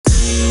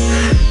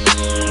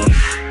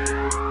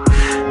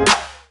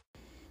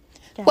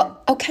ahead.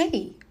 Well,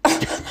 okay.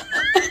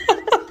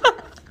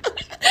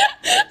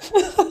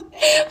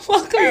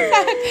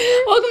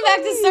 Welcome back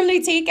to Sunday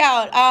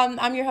Takeout.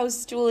 I'm your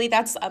host, Julie.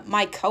 That's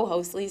my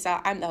co-host,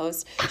 Lisa. I'm the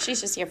host.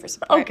 She's just here for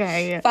support.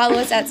 Okay. Follow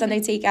us at Sunday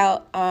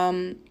Takeout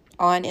on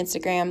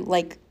Instagram.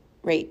 Like,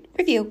 rate,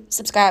 review,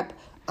 subscribe.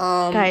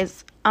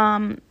 Guys,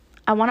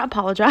 I want to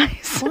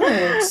apologize.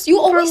 What? You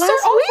always for start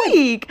last off like,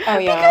 week. oh,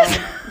 yeah.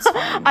 Because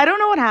I don't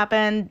know what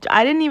happened.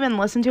 I didn't even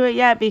listen to it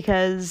yet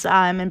because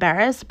I'm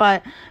embarrassed,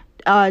 but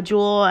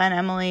Jewel and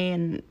Emily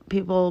and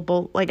people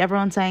both, like,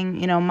 everyone's saying,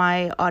 you know,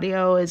 my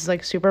audio is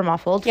like super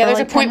muffled. Yeah, for, there's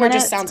like, a point 10 where it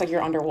minutes. just sounds like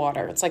you're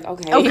underwater. It's like,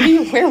 okay.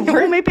 Where were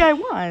Well, maybe I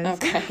was.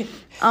 Okay.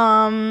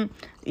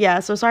 Yeah,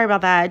 so sorry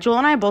about that. Jewel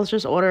and I both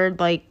just ordered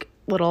like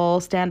little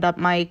stand-up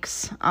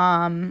mics.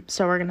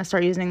 So we're gonna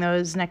start using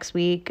those next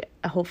week.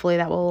 Hopefully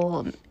that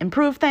will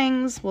improve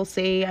things. We'll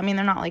see. I mean,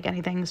 they're not like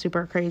anything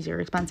super crazy or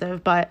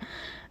expensive, but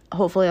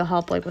hopefully it'll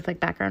help like with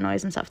like background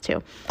noise and stuff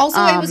too. Also,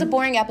 it was a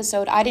boring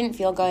episode. I didn't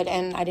feel good,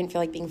 and I didn't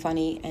feel like being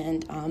funny.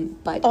 And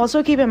but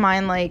also keep in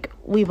mind, like,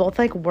 we both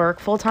like work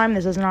full time.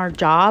 This isn't our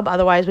job.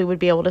 Otherwise, we would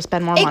be able to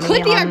spend more it money.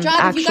 could be our on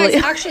job if you guys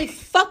actually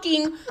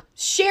fucking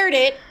shared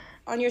it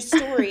on your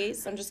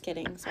stories. I'm just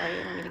kidding. Sorry,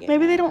 I don't mean to get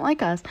Maybe mad. they don't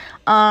like us.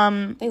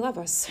 They love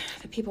us.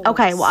 The people. Love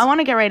Okay, us. well, I want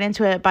to get right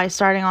into it by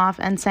starting off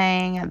and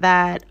saying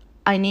that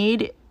I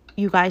need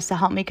you guys to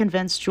help me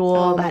convince Jewel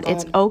Oh my that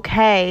it's God.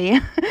 okay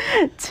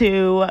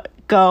to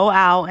go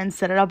out and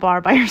sit at a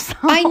bar by yourself.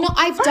 I know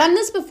I've done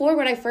this before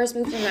when I first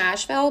moved to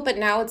Nashville, but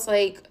now it's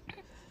like,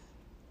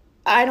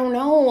 I don't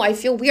know. I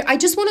feel weird. I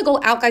just want to go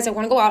out, guys. I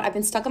want to go out. I've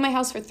been stuck in my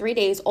house for 3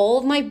 days. All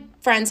of my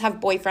friends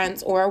have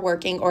boyfriends or are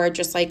working or are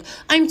just like,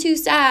 I'm too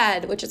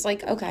sad, which is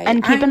like, okay.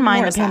 And keep in I'm mind,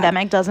 more the sad.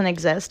 pandemic doesn't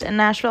exist in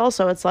Nashville,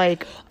 so it's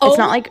like, Oh it's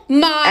not like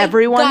my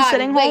everyone's God.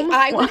 sitting Wait, home.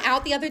 I went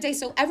out the other day,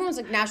 so everyone's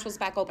like, Nashville's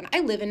back open.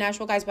 I live in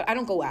Nashville, guys, but I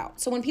don't go out.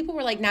 So when people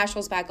were like,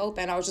 Nashville's back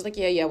open, I was just like,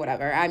 yeah,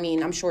 whatever. I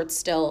mean, I'm sure it's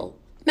still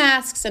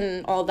masks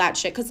and all that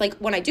shit. Because like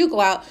when I do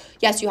go out,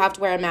 yes, you have to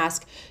wear a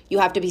mask. You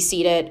have to be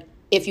seated.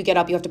 If you get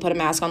up, you have to put a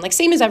mask on. Like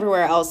same as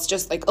everywhere else,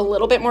 just like a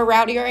little bit more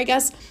rowdier, I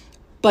guess.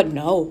 But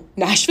no,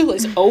 Nashville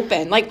is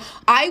open. Like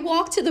I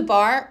walked to the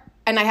bar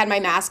and I had my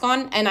mask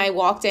on and I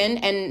walked in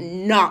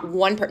and no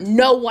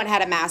one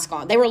had a mask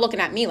on. They were looking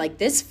at me like,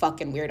 this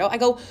fucking weirdo. I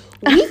go,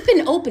 we've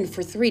been open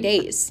for 3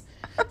 days.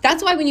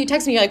 That's why when you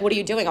text me, you're like, what are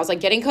you doing? I was like,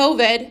 getting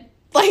COVID.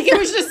 Like it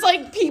was just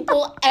like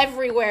people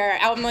everywhere.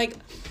 I'm like,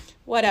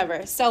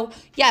 whatever. So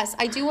yes,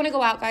 I do want to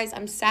go out, guys.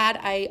 I'm sad.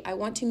 I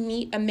want to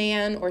meet a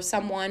man or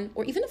someone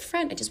or even a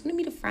friend. I just want to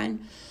meet a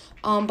friend.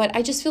 But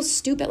I just feel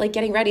stupid like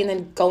getting ready and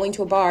then going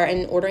to a bar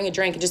and ordering a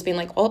drink and just being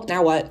like, oh,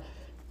 now what?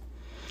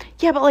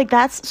 Yeah, but like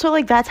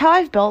that's how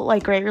I've built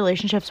like great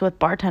relationships with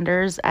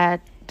bartenders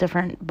at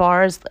different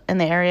bars in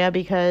the area,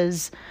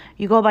 because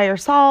you go by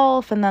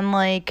yourself and then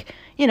like,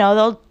 you know,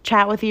 they'll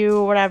chat with you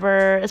or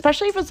whatever,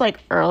 especially if it's like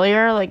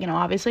earlier, like, you know,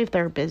 obviously if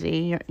they're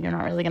busy, you're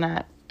not really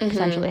gonna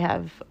essentially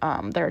have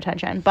their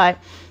attention. But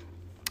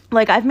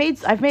like I've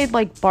made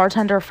like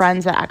bartender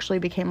friends that actually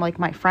became like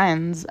my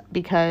friends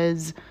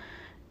because,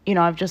 you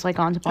know, I've just like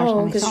gone to bars by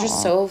Oh, because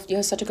myself. you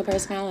have such a good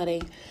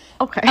personality.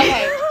 Okay.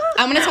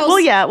 I'm gonna tell. Well,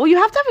 yeah. Well, you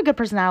have to have a good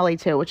personality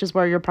too, which is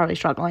where you're probably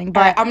struggling. But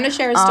All right, I'm gonna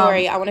share a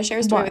story. I want to share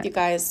a story what? with you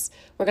guys.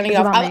 We're gonna Is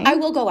get it off. about me? I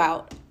will go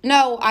out.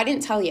 No, I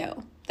didn't tell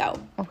you though.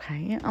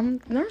 okay,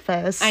 I'm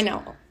nervous. I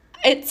know.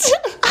 It's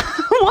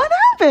What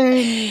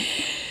happened?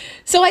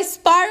 so I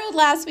spiraled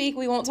last week.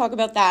 We won't talk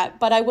about that,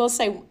 but I will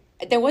say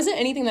there wasn't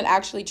anything that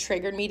actually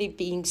triggered me to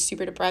being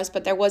super depressed.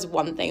 But there was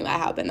one thing that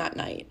happened that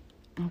night,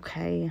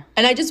 Okay.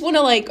 and I just want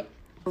to like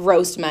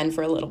roast men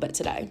for a little bit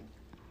today.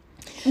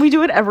 We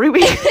do it every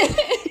week.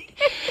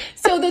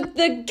 So the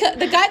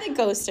guy that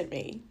ghosted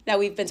me that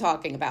we've been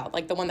talking about,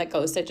 like the one that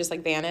ghosted, just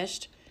like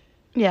vanished.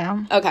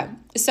 Yeah. Okay,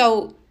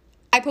 so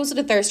I posted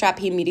a thirst trap.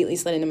 He immediately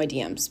slid into my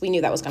DMs. We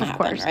knew that was going to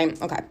happen, course.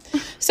 right? Okay.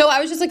 So I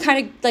was just like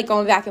kind of like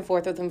going back and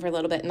forth with him for a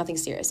little bit, nothing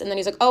serious. And then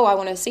he's like, oh, I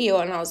want to see you.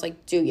 And I was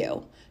like, do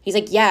you? He's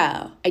like,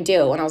 yeah, I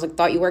do. And I was like,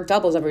 thought you worked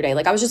doubles every day.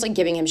 Like I was just like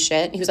giving him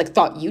shit. He was like,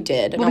 thought you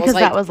did. And Well, I was because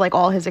like, that was like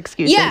all his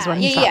excuses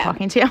when he stopped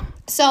talking to you.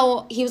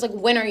 so he was like,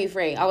 when are you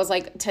free? I was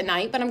like,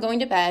 tonight, but I'm going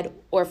to bed,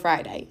 or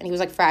Friday. And he was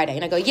like, Friday.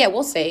 And I go, yeah,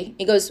 we'll see.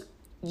 He goes,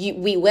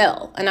 we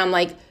will. And I'm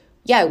like,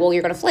 yeah, well,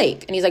 you're going to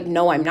flake. And he's like,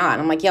 no, I'm not.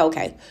 I'm like, yeah,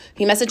 okay.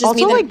 He messages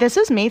Also, me. like, this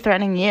is me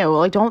threatening you.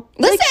 Like, don't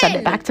like send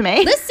it back to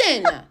me.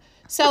 Listen.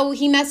 So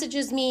he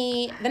messages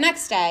me the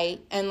next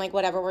day and like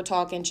whatever, we're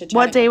talking, chit-chatting.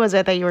 What day was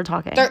it that you were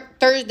talking?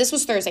 This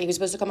was Thursday. He was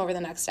supposed to come over the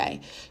next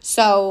day.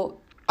 So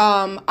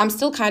I'm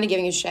still kind of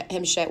giving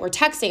him shit. We're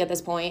texting at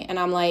this point, and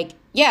I'm like,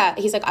 yeah.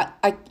 He's like,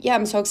 yeah,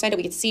 I'm so excited.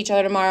 We get to see each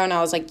other tomorrow. And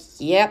I was like,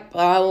 yep,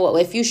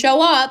 if you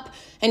show up.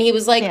 And he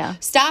was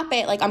like, stop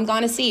it. Like, I'm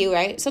going to see you,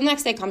 right? So the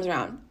next day comes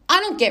around. I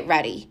don't get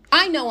ready.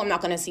 I know I'm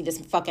not going to see this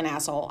fucking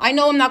asshole. I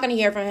know I'm not going to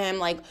hear from him.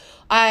 Like,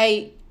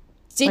 I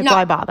did not.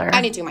 Why bother? I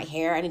didn't do my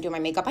hair. I didn't do my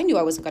makeup. I knew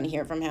I wasn't going to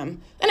hear from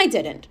him. And I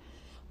didn't.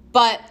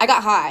 But I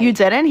got high. You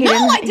didn't?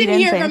 I didn't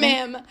hear from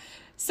anything? him.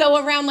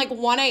 So around like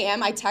 1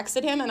 a.m. I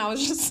texted him and I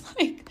was just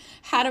like,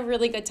 had a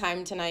really good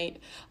time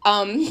tonight.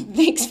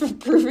 Thanks for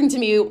proving to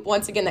me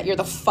once again that you're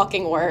the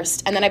fucking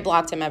worst. And then I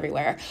blocked him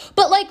everywhere.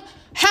 But like,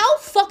 how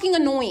fucking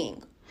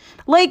annoying.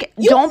 Like,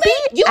 don't be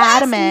adamant. You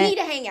asked me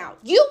to hang out.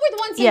 You were the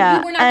one saying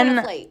you were not going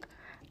to flake.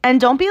 And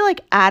don't be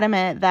like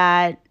adamant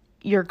that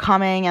you're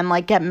coming and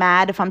like get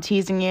mad if I'm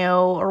teasing you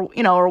or,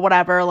 you know, or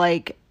whatever.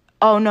 Like,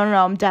 oh, no,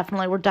 we're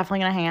definitely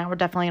going to hang out. We're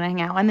definitely going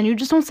to hang out. And then you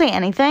just don't say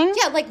anything.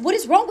 Yeah, like, what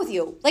is wrong with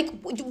you? Like,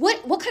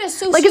 what kind of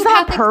sociopathic... Like, is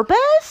that on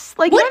purpose?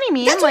 Like, you know what I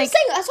mean? That's like, what I'm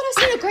saying. That's what I was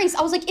saying to Grace.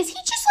 I was like, is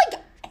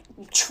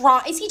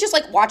he just,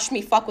 like, watched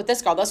me fuck with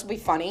this girl? This would be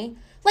funny.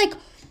 Like,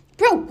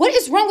 bro, what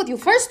is wrong with you?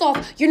 First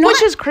off, you're not...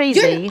 Which is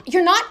crazy.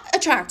 You're not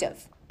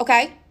attractive,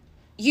 okay?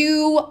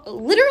 You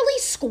literally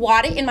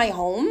squatted in my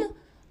home.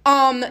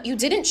 You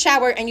didn't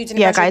shower and you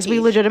didn't brush your guys, teeth. we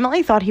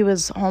legitimately thought he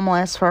was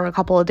homeless for a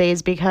couple of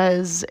days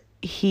because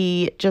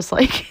he just,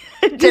 like,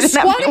 You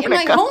squatted in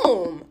my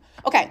home.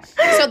 Okay,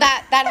 so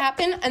that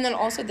happened, and then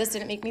also this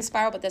didn't make me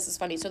spiral, but this is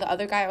funny. So the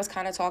other guy I was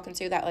kind of talking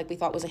to that, like, we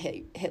thought was a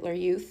Hitler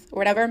Youth or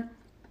whatever.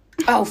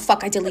 Oh,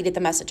 fuck, I deleted the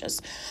messages.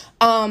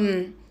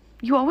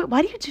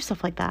 Why do you do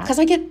stuff like that? Because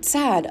I get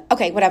sad.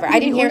 Okay, whatever. I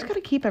didn't hear. You always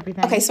gotta keep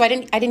everything. Okay, so I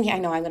didn't hear. I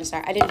know I'm gonna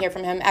start. I didn't hear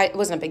from him. It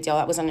wasn't a big deal.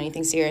 That wasn't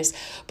anything serious.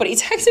 But he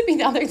texted me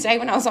the other day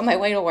when I was on my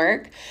way to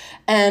work,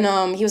 and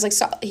he was like,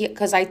 he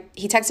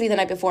texted me the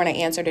night before and I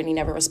answered and he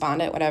never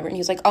responded, whatever. And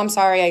he was like, oh, I'm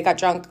sorry, I got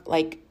drunk.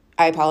 Like,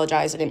 I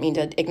apologize. I didn't mean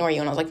to ignore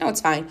you. And I was like, no,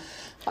 it's fine.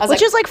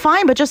 Which is like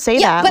fine, but just say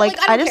that. But like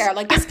I don't care.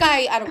 Like this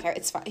guy, I don't care.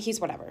 It's fine. He's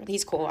whatever.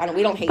 He's cool.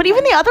 We don't hate. But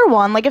even the other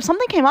one, like if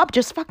something came up,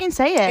 just fucking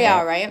say it.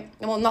 Yeah, right.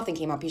 Well, nothing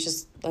came up. He's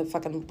just a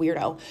fucking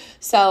weirdo.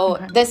 So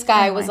this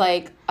guy was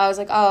like, I was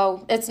like,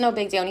 oh, it's no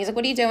big deal. And he's like,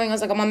 what are you doing? I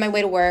was like, I'm on my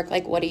way to work.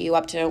 Like, what are you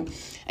up to?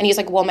 And he's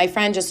like, well, my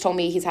friend just told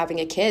me he's having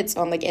a kid.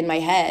 So I'm like in my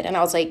head, and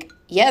I was like,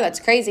 yeah, that's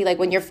crazy. Like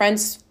when your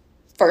friends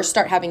first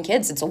start having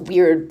kids, it's a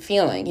weird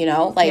feeling, you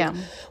know? Like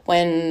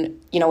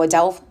when, you know,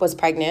 Adele was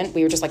pregnant,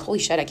 we were just like, holy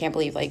shit, I can't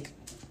believe like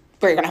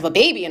we're gonna have a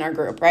baby in our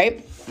group,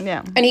 right?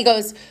 Yeah. And he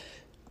goes,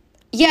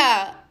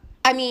 yeah,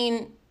 I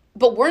mean,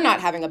 but we're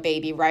not having a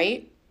baby,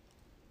 right?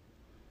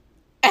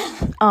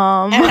 And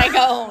I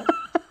go,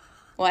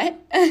 what?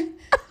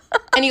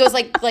 And he goes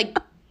like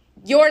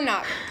you're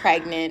not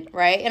pregnant,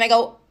 right? And I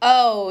go,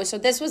 oh, so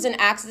this was an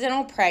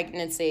accidental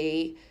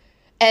pregnancy.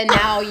 And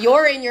now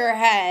you're in your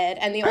head,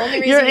 and the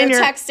only reason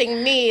you're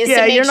texting me is to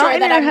make sure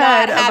that I'm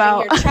not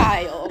having your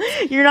child.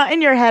 You're not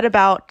in your head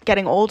about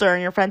getting older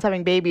and your friends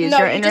having babies. No,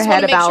 you're in your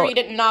head about,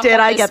 did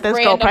I get this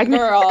girl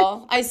pregnant?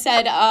 I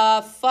said,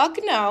 fuck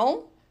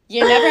no.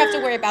 You never have to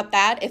worry about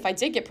that. If I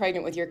did get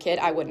pregnant with your kid,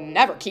 I would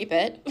never keep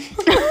it.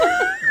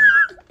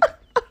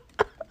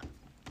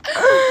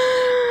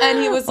 And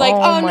he was like,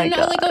 oh no,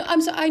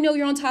 like I know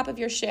you're on top of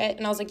your shit.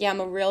 And I was like, yeah, I'm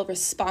a real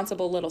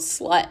responsible little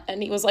slut.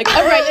 And he was like,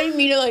 all right, I didn't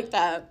mean it like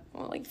that.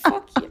 I'm like,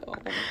 fuck you.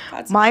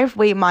 My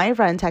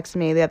friend texted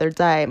me the other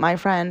day. My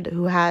friend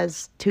who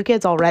has 2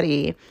 kids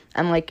already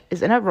and like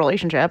is in a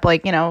relationship,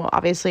 like, you know,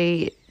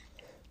 obviously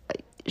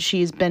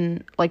she's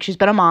been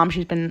a mom.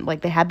 She's been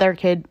like, they had their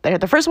kid.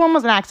 The first one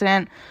was an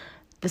accident.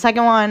 The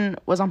second one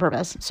was on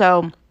purpose.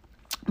 So,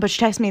 but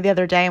she texted me the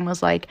other day and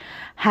was like,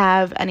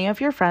 have any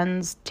of your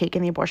friends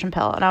taken the abortion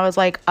pill? And I was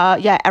like,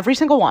 yeah, every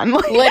single one.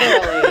 Like,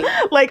 literally.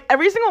 Like,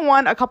 every single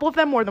one, a couple of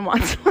them more than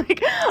once.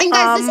 Like, and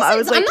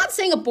guys, I'm not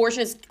saying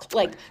abortion is,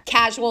 like,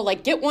 casual,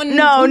 like, get one.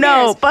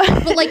 No,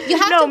 but like, you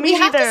have we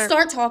have to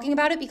start talking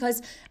about it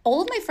because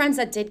all of my friends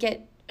that did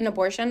get an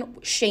abortion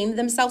shamed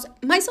themselves,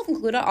 myself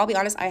included. I'll be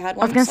honest, I had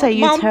one. I was going to say,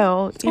 you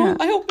too. Yeah.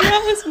 I hope you're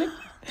not listening.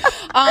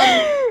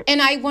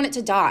 And I wanted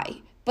to die.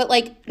 But,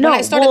 like, when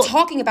I started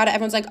talking about it,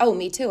 everyone's like, oh,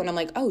 me too. And I'm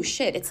like, oh,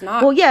 shit, it's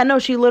not. Well, yeah, no,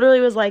 she literally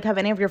was like, have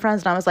any of your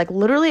friends? And I was like,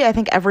 literally, I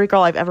think every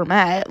girl I've ever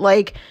met,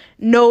 like,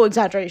 no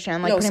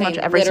exaggeration, like, pretty much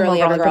every single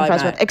girl I've been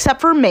friends with. Except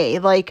for me,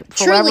 like,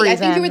 for whatever reason. I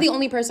think you were the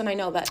only person I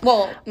know that,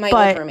 well, my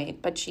old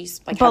roommate, but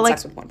she's, like, had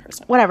sex with one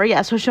person. Whatever,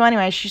 yeah. So she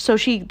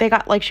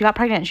got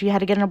pregnant and she had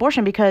to get an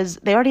abortion because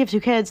they already have 2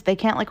 kids. They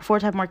can't, like, afford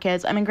to have more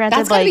kids. I mean, granted,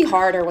 that's gotta be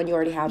harder when you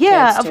already have kids,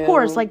 yeah, of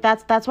course. Like,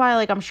 that's why,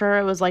 like, I'm sure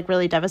it was, like,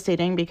 really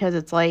devastating because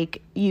it's,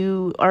 like,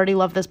 you already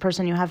love this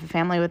person, you have a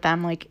family with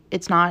them, like,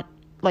 it's not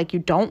like you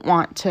don't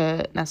want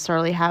to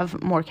necessarily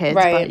have more kids,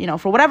 but, you know,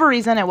 for whatever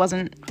reason it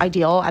wasn't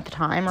ideal at the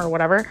time or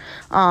whatever,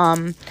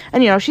 and,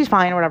 you know, she's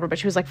fine or whatever, but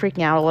she was, like,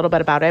 freaking out a little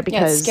bit about it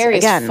because, it's scary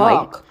again, as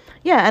fuck. like,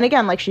 yeah, and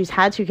again, like, she's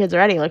had 2 kids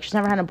already, like, she's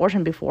never had an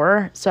abortion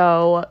before,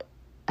 so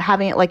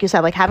having it, like you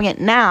said, like, having it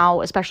now,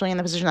 especially in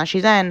the position that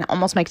she's in,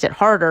 almost makes it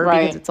harder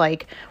because it's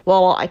like,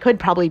 well, I could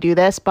probably do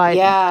this, but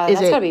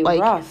is it gotta be like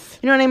rough.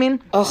 You know what I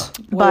mean? Ugh,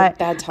 but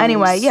bad times.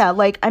 Anyway, yeah,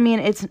 like, I mean,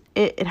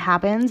 it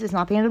happens. It's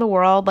not the end of the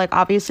world. Like,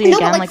 obviously,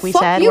 again, like we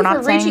said, we're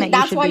not saying that you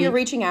that's should why be, you're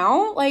reaching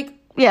out, like.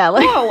 Yeah,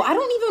 like, no, I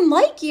don't even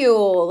like you.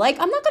 Like,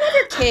 I'm not gonna have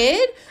your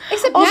kid.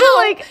 Except also, now,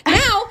 like,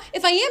 now,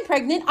 if I am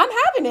pregnant, I'm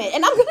having it,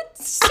 and I'm gonna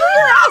sue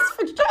your ass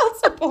for child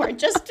support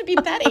just to be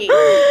petty.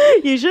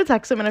 You should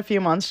text him in a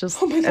few months,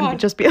 just and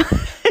just be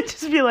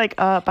like,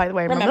 by the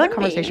way, remember that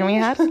conversation we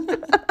had?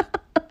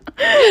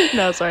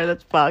 No, sorry,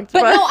 that's fucked.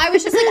 But no, I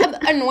was just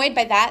like annoyed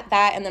by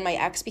that, and then my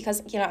ex,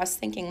 because, you know, I was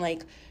thinking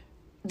like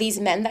these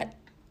men that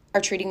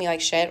are treating me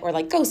like shit or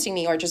like ghosting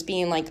me or just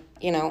being like,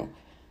 you know,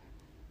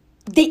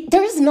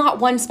 there's not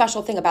one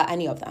special thing about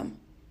any of them.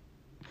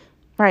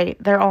 Right,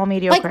 they're all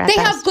mediocre. Like,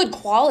 they have good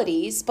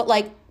qualities, but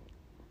like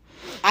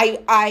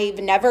I've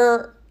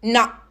never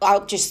not.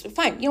 I'll just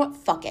fine. You know what?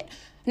 Fuck it.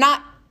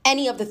 Not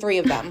any of the three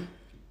of them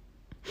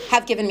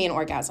have given me an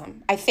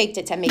orgasm. I faked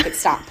it to make it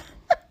stop.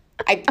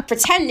 I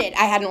pretended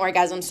I had an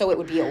orgasm so it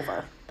would be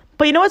over.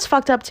 But you know what's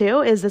fucked up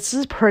too is this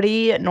is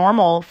pretty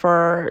normal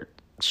for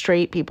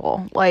straight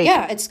people. Like,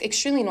 yeah, it's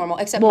extremely normal.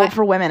 Except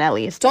for women at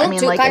least. Don't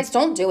do it, guys.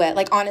 Don't do it.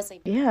 Like,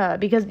 honestly. Yeah,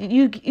 because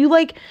you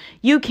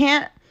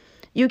can't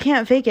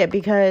fake it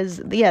because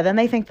then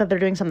they think that they're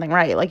doing something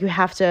right. Like, you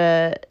have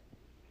to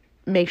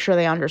make sure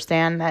they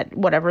understand that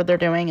whatever they're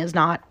doing is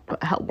not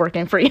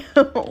working for you.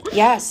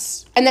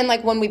 Yes. And then,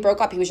 like, when we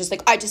broke up, he was just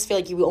like, I just feel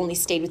like you only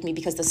stayed with me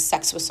because the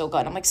sex was so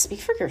good. I'm like,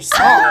 speak for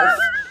yourself.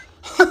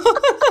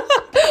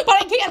 But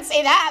I can't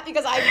say that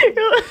because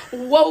I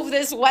wove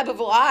this web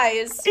of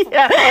lies.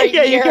 Yeah,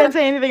 you can't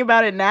say anything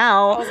about it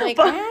now. I was like,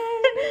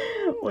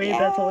 wait,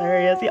 that's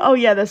hilarious. Oh,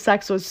 yeah, the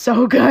sex was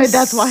so good.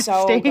 That's why I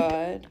stayed.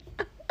 Good.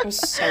 It was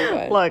so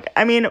good. Look,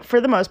 I mean, for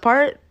the most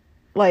part,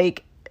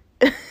 like...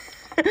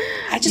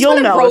 I just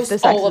want to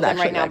roast all of them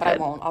right now, but I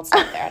won't. I'll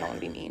stop there. I don't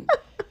want to be mean.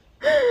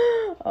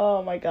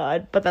 Oh my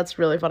god, but that's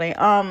really funny.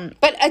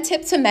 But a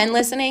tip to men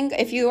listening: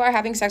 if you are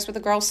having sex with a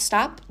girl,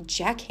 stop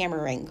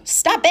jackhammering.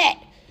 Stop it.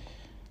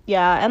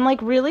 Yeah, and like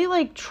really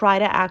like try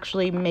to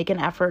actually make an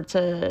effort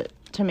to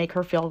make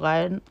her feel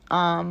good.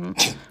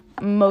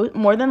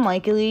 More than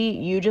likely,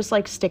 you just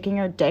like sticking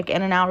your dick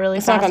in and out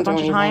really fast a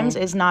bunch of times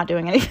is not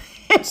doing anything.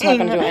 It's not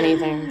gonna do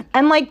anything.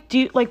 And like,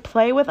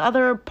 play with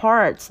other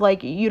parts.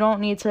 Like, you don't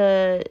need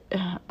to.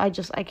 I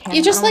can't.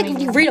 You just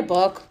you read a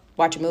book,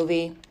 watch a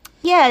movie.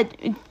 Yeah,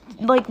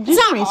 like do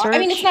some research. Hard. I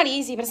mean, it's not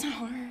easy, but it's not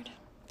hard.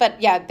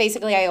 But yeah,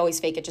 basically, I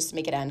always fake it just to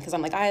make it end because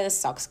I'm like, this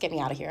sucks. Get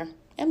me out of here.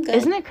 I'm good.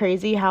 Isn't it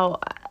crazy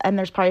how? And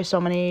there's probably so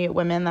many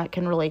women that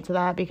can relate to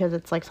that because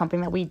it's like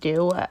something that we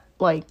do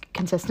like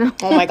consistently.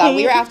 Oh my god,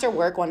 we were after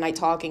work one night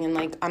talking, and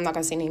like I'm not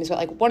gonna say names, but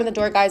like one of the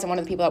door guys and one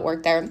of the people that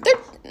work there, they're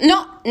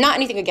not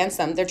anything against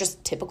them. They're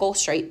just typical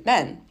straight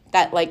men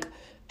that like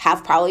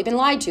have probably been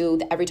lied to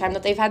every time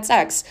that they've had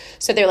sex.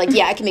 So they're like,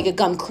 yeah, I can make a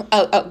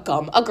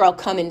girl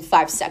come in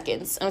 5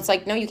 seconds, and it's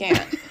like, no, you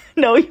can't.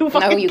 No, you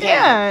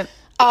can't.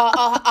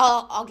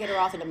 I'll get her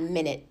off in a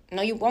minute.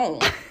 No, you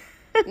won't.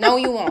 No,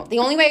 you won't. The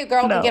only way a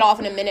girl can get off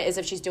in a minute is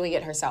if she's doing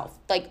it herself.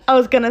 Like, I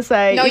was gonna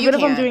say, no, even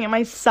if I'm doing it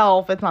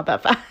myself, it's not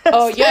that fast.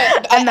 Oh yeah,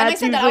 and I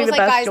said that. I was like,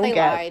 guys, they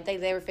get. lied.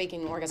 They were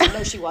faking an orgasm.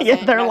 No, she wasn't.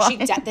 Yeah, they're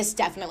lying. This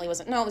definitely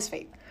wasn't. No, it was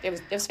fake. It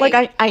was fake.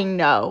 Like I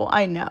know.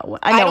 I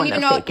don't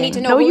even need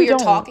to know who you're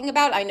talking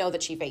about. I know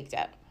that she faked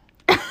it.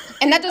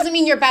 And that doesn't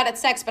mean you're bad at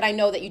sex, but I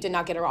know that you did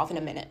not get her off in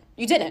a minute.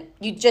 You didn't.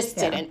 You just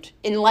didn't.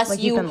 Unless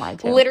you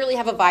literally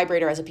have a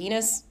vibrator as a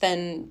penis,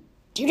 then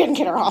you didn't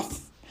get her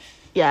off.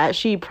 Yeah,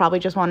 she probably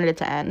just wanted it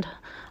to end.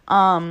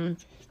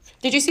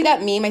 Did you see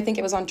that meme? I think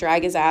it was on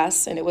Drag His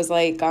Ass, and it was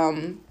like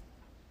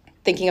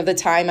thinking of the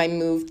time I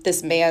moved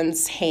this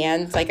man's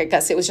hand. Like, I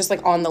guess it was just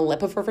like on the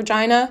lip of her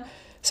vagina.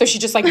 So she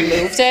just like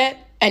moved it,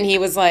 and he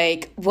was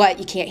like, "What?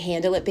 You can't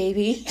handle it,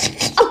 baby?"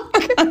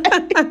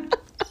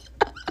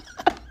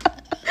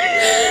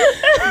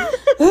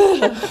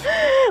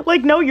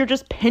 Like, no, you're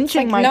just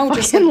pinching my no,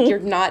 fucking... just like, you're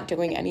not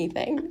doing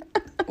anything.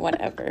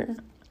 Whatever.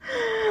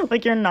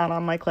 Like, you're not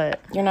on my clit.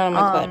 You're not on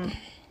my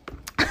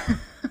clit.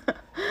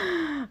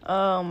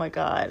 Oh my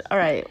god. All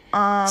right.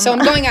 So I'm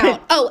going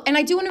out. Oh, and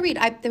I do want to read.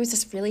 There was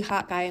this really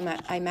hot guy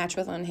I matched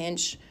with on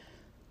Hinge.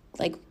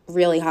 Like,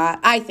 really hot.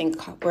 I think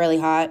really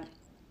hot.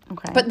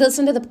 Okay. But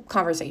listen to the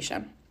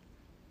conversation.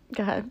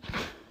 Go ahead.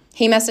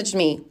 He messaged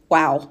me,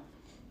 wow.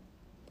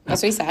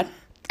 That's what he said.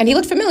 And he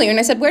looked familiar. And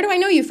I said, where do I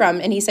know you from?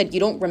 And he said, you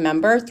don't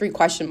remember? 3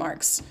 question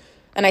marks.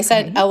 And I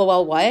said,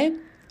 LOL, what?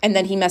 And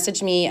then he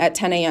messaged me at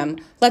 10 a.m.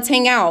 Let's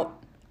hang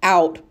out.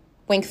 Out.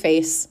 Wink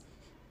face.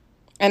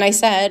 And I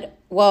said,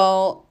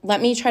 well,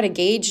 let me try to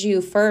gauge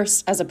you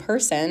first as a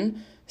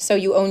person. So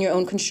you own your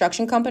own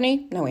construction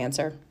company? No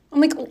answer.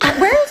 I'm like,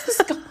 where is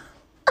this guy?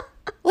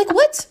 Like,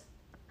 what?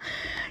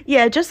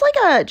 Yeah, just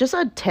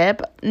a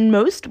tip.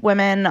 Most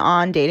women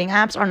on dating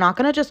apps are not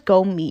gonna just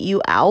go meet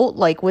you out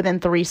like within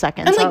 3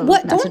 seconds of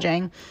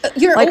messaging.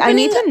 Your like, opening I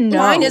need to know.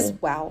 line is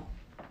wow.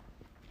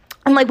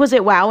 And like, was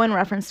it wow in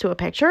reference to a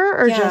picture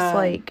or just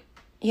like?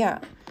 Yeah.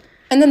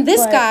 And then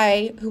this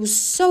guy who's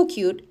so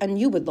cute, and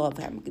you would love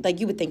him. Like,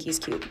 you would think he's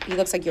cute. He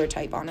looks like your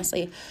type,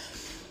 honestly.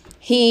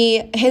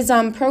 His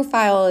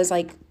profile is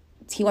like,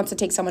 he wants to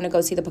take someone to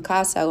go see the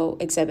Picasso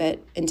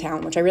exhibit in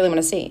town, which I really want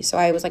to see. So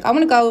I was like, I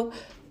want to go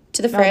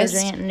to the Frisk.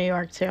 They're doing it in New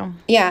York too.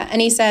 Yeah,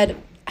 and he said,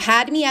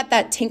 had me at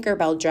that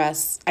Tinkerbell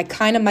dress. I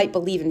kind of might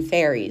believe in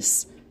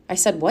fairies. I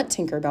said, what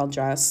Tinkerbell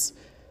dress?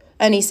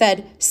 And he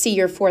said, see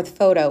your 4th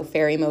photo,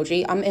 fairy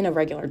emoji. I'm in a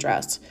regular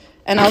dress.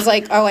 And I was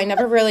like, oh, I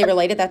never really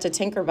related that to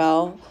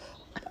Tinkerbell.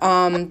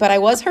 But I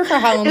was her for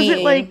Halloween. Is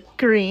it like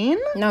green?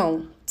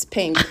 No, it's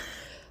pink.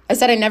 I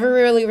said I never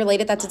really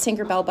related that to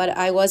Tinkerbell, but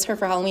I was her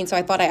for Halloween, so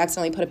I thought I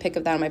accidentally put a pic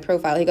of that on my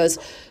profile. He goes,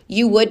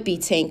 you would be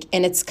Tink,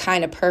 and it's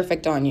kind of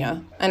perfect on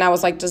you. And I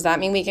was like, does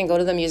that mean we can go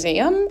to the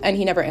museum? And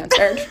he never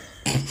answered.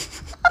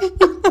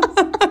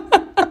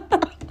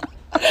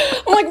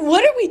 I'm like,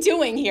 what are we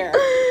doing here?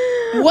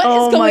 What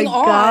is going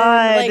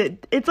on?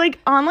 Like, it's like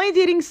online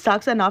dating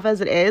sucks enough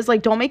as it is.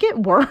 Like, don't make it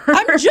worse.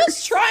 I'm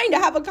just trying to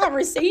have a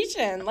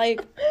conversation.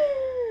 Like,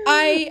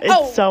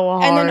 it's so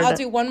hard. And then I'll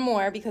do one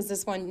more because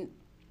this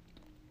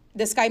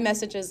guy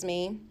messages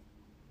me.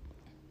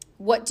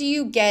 What do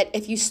you get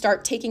if you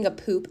start taking a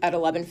poop at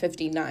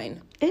 11:59?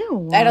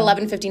 Ew. At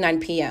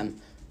 11:59 p.m.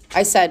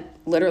 I said,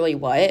 literally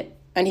what?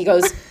 And he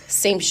goes,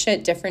 same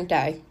shit, different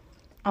day.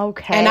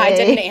 Okay. And I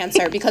didn't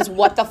answer because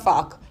what the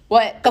fuck?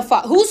 What the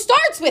fuck? Who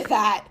starts with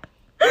that?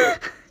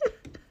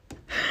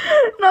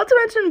 Not to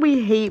mention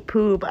we hate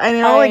poop. I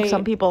know like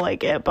some people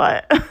like it,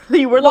 but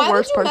you were the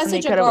worst person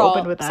he could have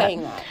opened with that.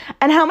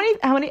 And how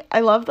many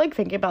I love like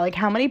thinking about like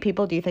how many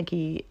people do you think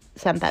he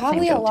sent that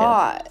Probably same joke to? Probably a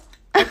lot.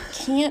 I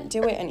can't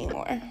do it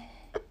anymore.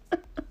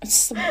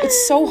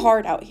 It's so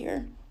hard out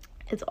here.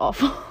 It's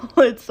awful.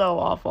 It's so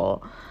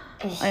awful.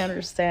 Ugh. I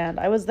understand.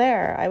 I was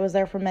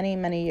there for many,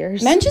 many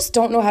years. Men just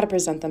don't know how to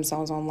present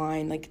themselves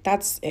online. Like,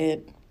 that's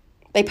it.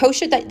 They post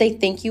shit that they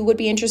think you would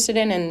be interested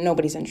in, and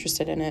nobody's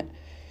interested in it.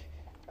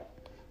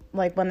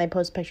 Like, when they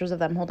post pictures of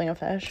them holding a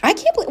fish. I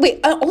can't believe... Wait,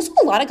 also,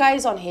 a lot of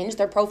guys on Hinge,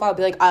 their profile will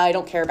be like, I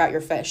don't care about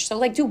your fish. So,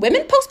 like, do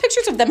women post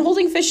pictures of them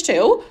holding fish,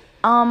 too?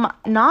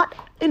 Not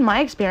in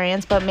my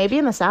experience, but maybe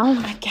in the South.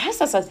 I guess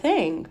that's a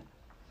thing.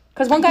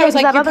 Because one guy was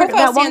like, your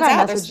profile stands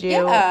out.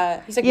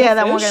 Yeah. He's like, yeah,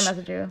 that one guy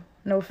messaged you.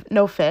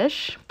 No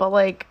fish, but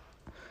like...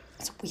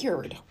 It's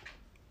weird.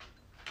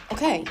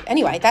 Okay,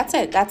 anyway, that's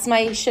it. That's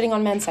my shitting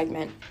on men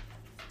segment.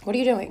 What are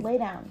you doing? Lay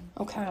down.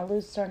 Okay.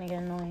 Lou's starting to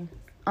get annoying.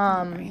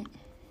 Right.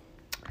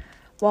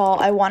 Well,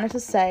 I wanted to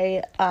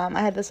say, I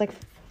had this like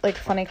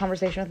funny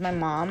conversation with my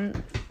mom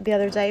the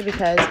other day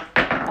because,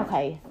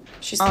 okay.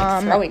 She's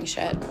like throwing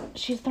shit.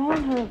 She's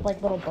throwing her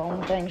like little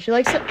bone thing. She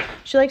likes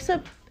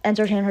to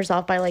entertain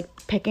herself by like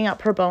picking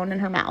up her bone in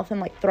her mouth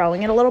and like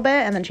throwing it a little bit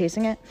and then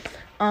chasing it.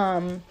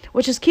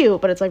 Which is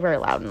cute, but it's like very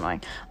loud and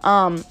annoying.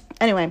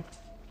 Anyway,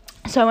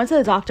 so I went to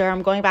the doctor.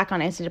 I'm going back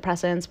on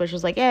antidepressants, which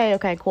was like, yay,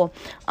 okay, cool.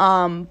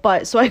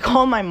 But so I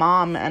called my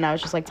mom and I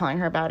was just like telling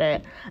her about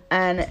it,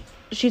 and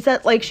she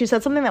said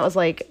something that was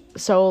like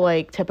so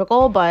like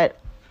typical, but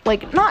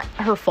like not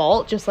her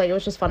fault. Just like it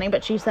was just funny.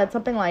 But she said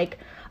something like,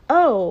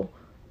 oh.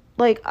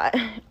 Like,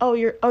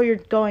 you're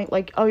doing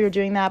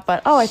that,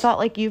 but, I thought,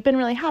 like, you've been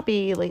really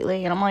happy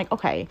lately, and I'm like,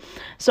 okay,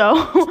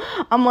 so,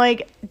 I'm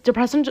like,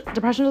 depression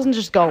doesn't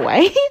just go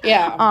away.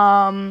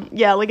 Yeah.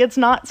 Yeah, like, it's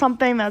not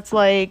something that's,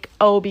 like,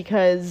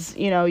 because,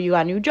 you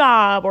got a new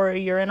job, or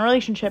you're in a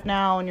relationship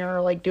now, and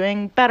you're, like,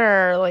 doing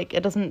better, like,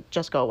 it doesn't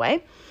just go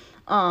away.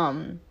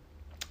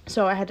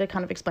 So I had to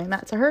kind of explain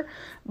that to her,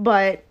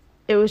 but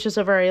it was just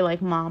a very,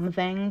 like, mom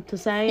thing to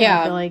say.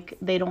 Yeah. I feel like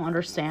they don't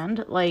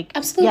understand. Like,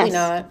 absolutely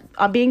yes,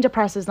 not. Being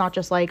depressed is not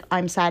just, like,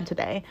 I'm sad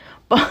today.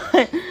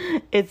 But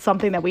it's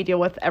something that we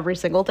deal with every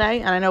single day.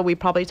 And I know we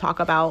probably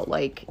talk about,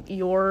 like,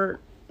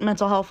 your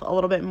mental health a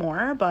little bit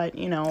more. But,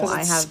 I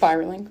have...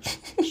 spiraling.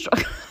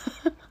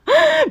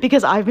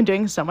 Because I've been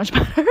doing so much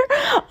better.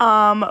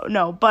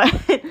 No, but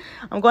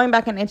I'm going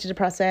back on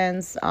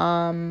antidepressants.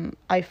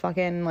 I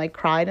fucking like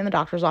cried in the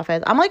doctor's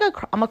office. I'm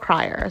a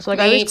crier. So like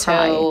I always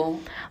cry.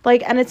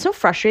 Like, and it's so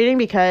frustrating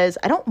because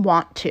I don't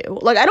want to.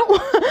 Like I don't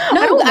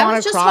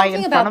want to cry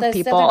in front of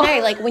people. The other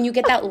day, like when you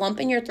get that lump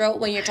in your throat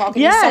when you're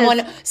talking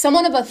to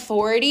someone of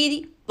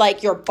authority,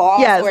 like your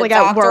boss or like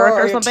doctor at work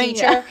or or your something.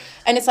 teacher, Yeah.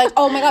 And it's like,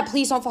 oh my God,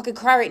 please don't fucking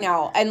cry right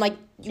now. And like,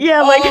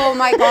 oh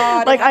my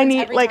God. Like I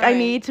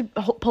need to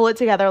pull it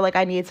together. Like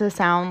I need to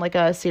sound like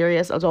a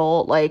serious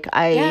adult. Like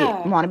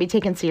I want to be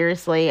taken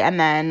seriously. And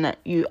then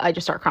I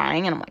just start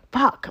crying and I'm like,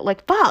 fuck.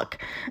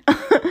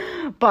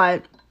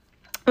 But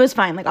it was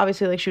fine. Like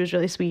obviously like she was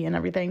really sweet and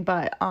everything,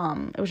 but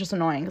it was just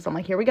annoying because I'm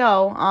like, here we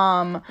go.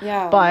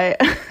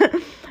 But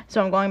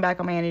so I'm going back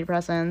on my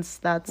antidepressants.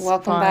 That's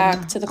welcome fun.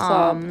 Back to the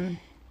club.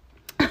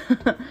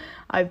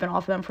 I've been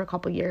off them for a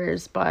couple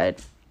years,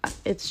 but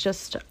it's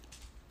just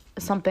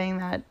something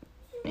that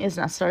is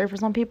necessary for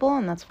some people,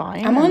 and that's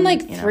fine. I'm on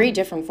like 3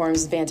 different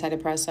forms of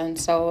antidepressant,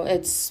 so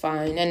it's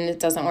fine, and it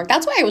doesn't work.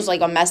 That's why I was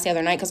like a mess the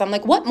other night, because I'm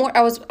like, what more?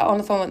 I was on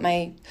the phone with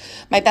my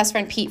best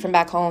friend Pete from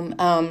back home.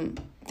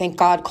 Thank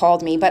God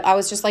called me, but I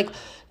was just like,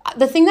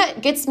 the thing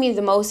that gets me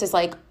the most is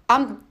like,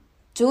 I'm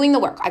doing the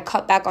work. I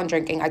cut back on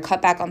drinking. I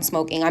cut back on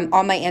smoking. I'm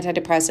on my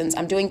antidepressants.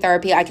 I'm doing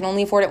therapy. I can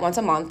only afford it once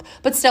a month,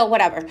 but still,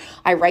 whatever.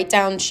 I write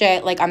down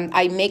shit. Like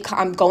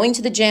I'm going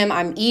to the gym.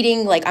 I'm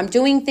eating. Like I'm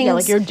doing things. Yeah,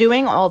 like you're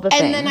doing all the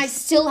things. And then I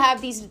still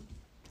have these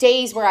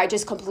days where I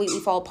just completely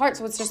fall apart.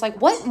 So it's just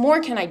like, what more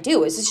can I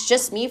do? Is this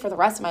just me for the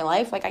rest of my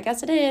life? Like I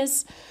guess it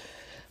is.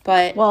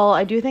 But well,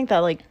 I do think that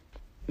like,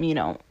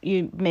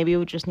 you maybe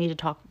would just need to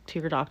talk to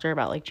your doctor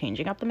about like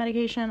changing up the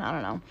medication. I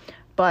don't know,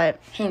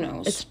 but who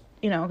knows? It's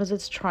because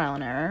it's trial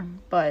and error.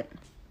 But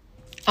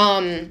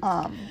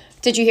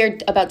did you hear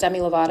about Demi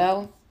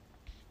Lovato?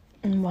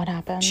 What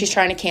happened? She's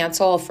trying to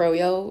cancel a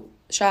Froyo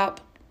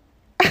shop.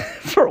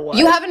 For what?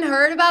 You haven't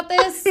heard about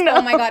this? No.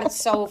 Oh my God,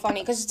 it's so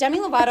funny. Because Demi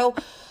Lovato,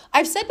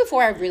 I've said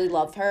before I really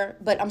love her,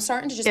 but I'm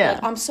starting to just be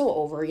like, I'm so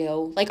over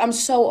you. Like, I'm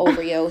so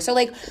over you. So,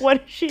 like, what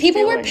is she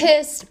people doing? were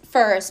pissed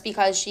first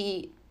because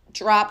she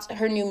dropped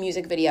her new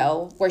music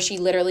video where she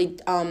literally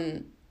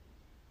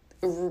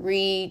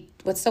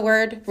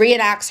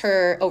reenacts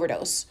her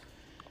overdose.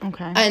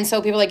 Okay. And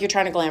so people are like, you're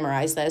trying to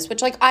glamorize this,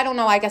 which, like, I don't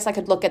know. I guess I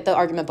could look at the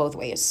argument both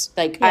ways.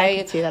 Like, Yeah, I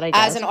could see that, I as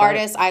guess, an but-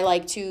 artist, I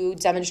like to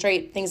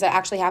demonstrate things that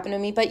actually happen to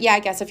me. But yeah, I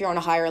guess if you're on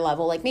a higher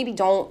level, like, maybe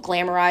don't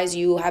glamorize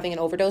you having an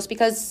overdose,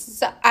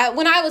 because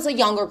when I was a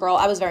younger girl,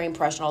 I was very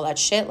impressed with all that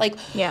shit. Like,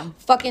 Yeah.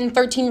 fucking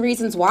 13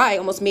 Reasons Why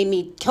almost made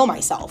me kill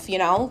myself, you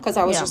know? Because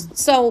I was just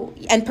so,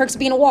 and Perks of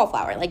Being a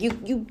Wallflower. Like,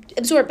 you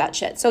absorb that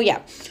shit. So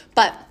yeah.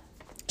 But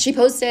she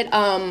posted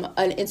an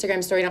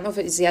Instagram story. I don't know if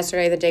it was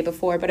yesterday or the day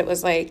before, but it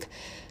was like,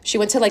 she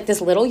went to like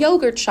this little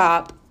yogurt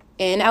shop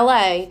in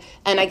LA,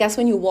 and I guess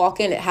when you walk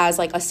in, it has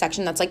like a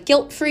section that's like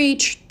guilt-free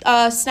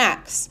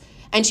snacks.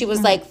 And she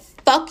was like,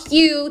 fuck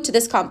you to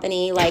this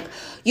company. Like,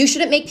 you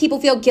shouldn't make people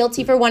feel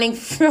guilty for wanting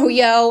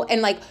Froyo.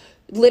 And like,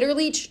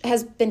 literally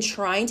has been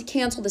trying to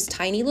cancel this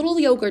tiny little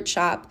yogurt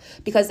shop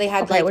because they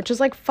had like which is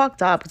like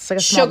fucked up. It's like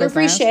a small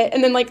sugar-free business. shit.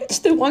 And then like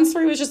the one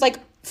story was just like,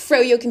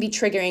 Froyo can be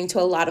triggering to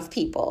a lot of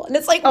people. And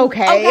it's like,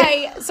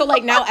 Okay. So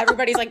like now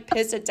everybody's like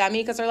pissed at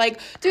Demi because they're like,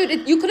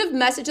 dude, you could have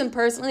messaged them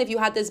personally if you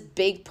had this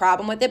big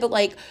problem with it. But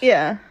like,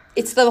 Yeah.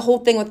 it's the whole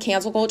thing with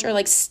cancel culture.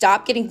 Like,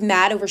 stop getting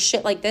mad over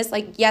shit like this.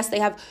 Like, yes, they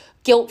have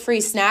guilt-free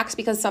snacks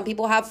because some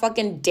people have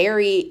fucking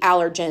dairy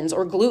allergens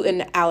or gluten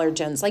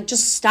allergens. Like,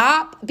 just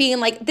stop being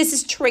like, this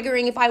is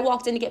triggering. If I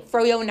walked in to get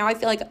Froyo and now I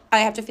feel like I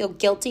have to feel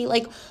guilty.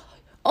 Like,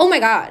 oh my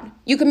God.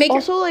 You can make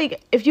Also,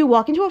 like, if you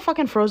walk into a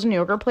fucking frozen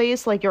yogurt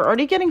place, like, you're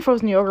already getting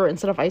frozen yogurt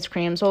instead of ice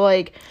cream. So,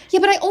 like,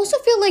 Yeah, but I also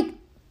feel like,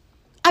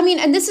 I mean,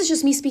 and this is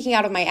just me speaking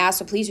out of my ass,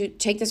 so please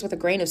take this with a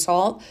grain of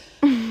salt.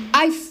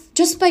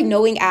 Just by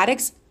knowing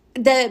addicts,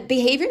 the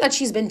behavior that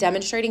she's been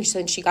demonstrating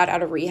since she got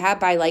out of rehab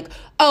by like,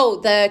 oh,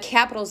 the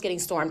Capitol's getting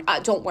stormed.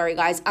 Don't worry,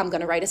 guys, I'm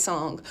going to write a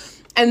song.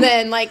 And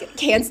then, like,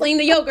 canceling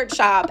the yogurt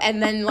shop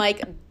and then,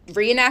 like,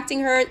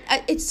 reenacting her.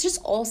 It's just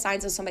all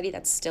signs of somebody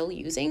that's still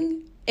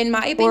using, in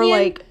my opinion. or,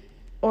 like,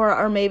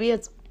 or maybe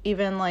it's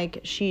even, like,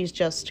 she's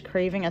just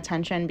craving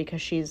attention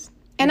because she's...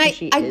 And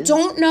I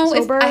don't know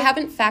sober. if I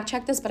haven't fact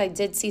checked this, but I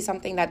did see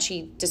something that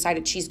she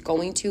decided she's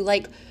going to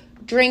like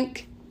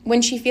drink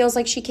when she feels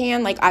like she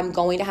can. Like, I'm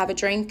going to have a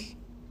drink,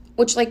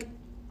 which like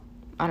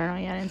I don't know.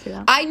 Yeah, I didn't see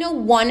that. I know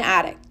one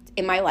addict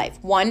in my life,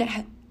 one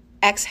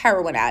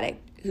ex-heroin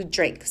addict who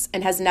drinks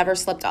and has never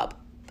slipped up,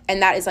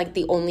 and that is like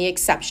the only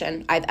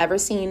exception I've ever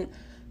seen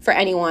for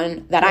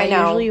anyone that I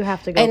know. Usually you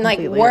have to go and like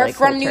completely, we're like,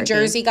 from cold New turkey.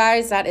 Jersey,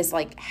 guys. That is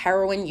like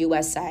heroin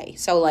USA.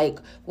 So like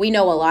we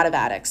know a lot of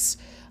addicts.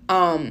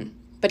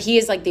 But he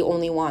is like the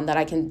only one that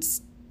I can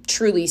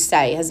truly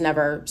say has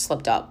never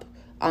slipped up.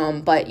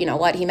 But you know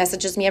what? He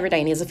messages me every day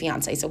and he has a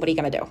fiance. So what are you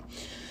going to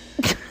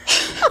do?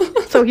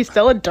 So he's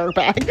still a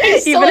dirtbag.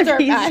 Still a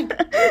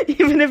dirtbag.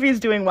 Even if he's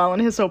doing well in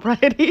his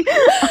sobriety. He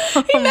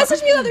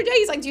messaged me the other day.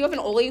 He's like, do you have an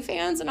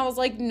OnlyFans? And I was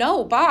like,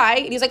 no, bye.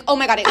 And he's like, oh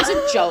my God, it was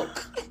a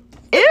joke.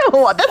 Ew,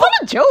 that's not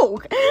a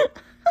joke.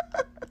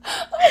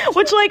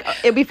 Which, like,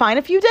 it'd be fine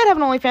if you did have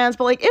an OnlyFans,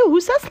 but, like, ew,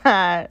 who says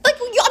that? Like,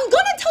 I'm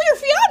going to tell your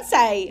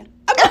fiance.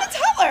 I'm going to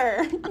tell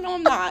her. No,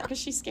 I'm not, because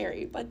she's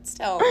scary, but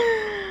still.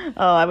 Oh,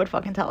 I would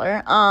fucking tell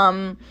her.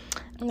 No,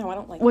 I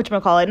don't like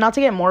Whatchamacallit, not to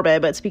get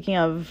morbid, but speaking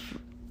of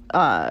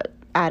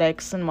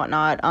addicts and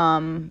whatnot,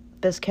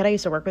 this kid I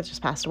used to work with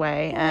just passed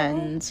away,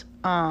 and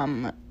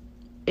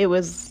it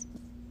was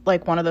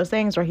like one of those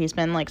things where he's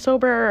been like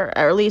sober, or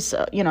at least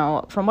you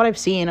know, from what I've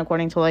seen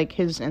according to like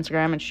his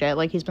Instagram and shit,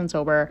 like he's been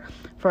sober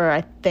for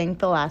I think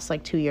the last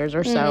like 2 years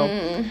or so.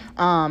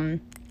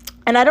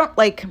 And I don't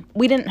like,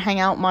 we didn't hang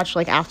out much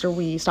like after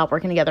we stopped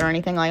working together or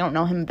anything. I don't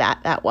know him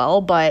that well,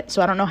 but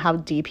so I don't know how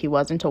deep he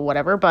was into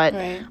whatever, but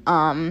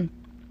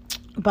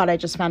but I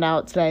just found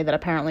out today that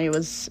apparently it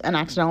was an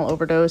accidental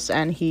overdose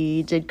and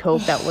he did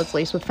coke that was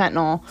laced with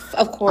fentanyl.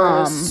 Of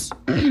course.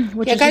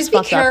 Which Yeah, is guys, just be fucked up,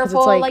 'cause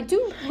careful. it's Like,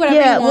 do whatever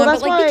Yeah, you well, want,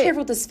 that's but, like, be why- careful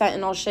with this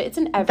fentanyl shit. It's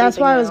in everything That's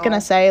why I was now.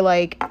 gonna say,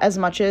 like, as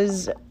much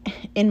as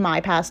in my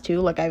past too,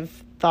 like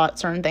I've thought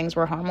certain things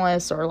were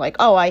harmless or like,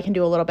 oh, I can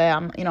do a little bit,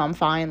 I'm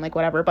fine, like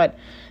whatever. But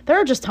there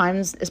are just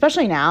times,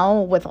 especially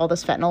now with all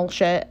this fentanyl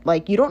shit,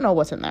 like you don't know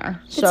what's in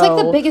there. It's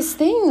like the biggest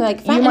thing.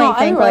 Like, fentanyl, you might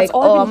think everywhere. like, It's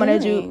all oh, I've I'm been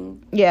gonna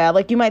hearing.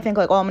 like you might think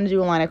like, oh, I'm gonna do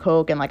a line of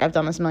coke and like I've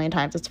done this a million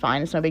times, it's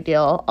fine, it's no big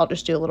deal, I'll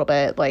just do a little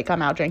bit, like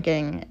I'm out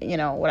drinking,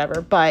 whatever.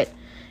 But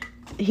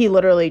he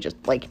literally just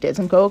like did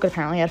some coke,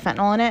 apparently had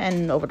fentanyl in it,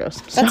 and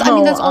overdosed.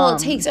 That's all it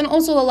takes. And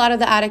also a lot of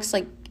the addicts,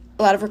 like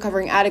a lot of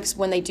recovering addicts,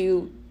 when they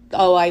do,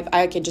 oh,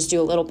 I could just do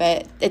a little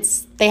bit.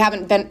 They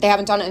haven't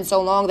done it in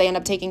so long. They end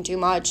up taking too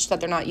much that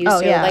they're not used to. Oh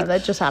yeah, like,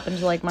 that just happened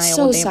to like my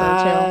so old neighbor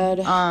sad.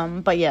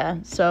 too. But yeah,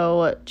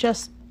 so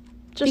just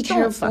be don't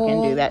careful.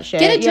 fucking do that shit.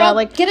 Get a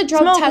drug, get a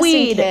drug smoke testing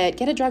weed. kit.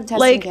 Get a drug testing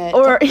Like, kit.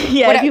 or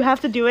yeah, Whatever. if you have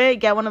to do it,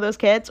 get one of those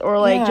kits, or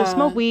like just Yeah.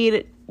 smoke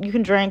weed you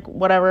can drink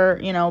whatever,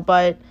 you know,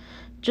 but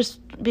just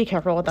be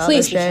careful with that other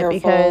Please be shit careful.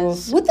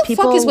 because What the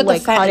people fuck is with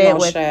like the cut it fentanyl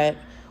with. shit?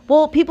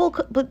 Well,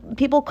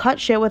 people cut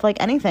shit with like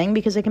anything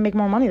because they can make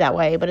more money that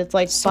way, but it's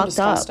like So fucked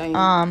disgusting.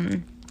 up.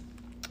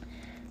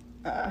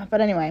 But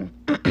anyway,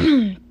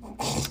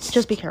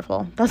 just be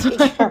careful. That's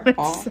what I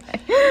would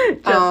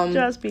say.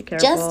 Just be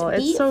careful. Just be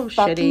it's so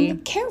fucking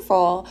shitty.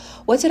 careful.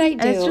 What did I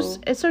do? And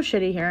it's so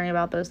shitty hearing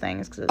about those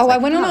things. Cause it's I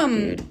like, went fuck, on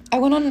dude. I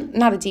went on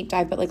not a deep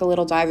dive, but like a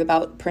little dive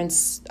about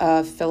Prince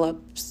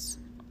Philip's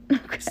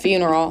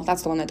funeral.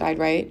 That's the one that died,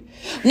 right?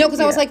 No, because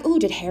I was like, ooh,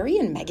 did Harry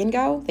and Meghan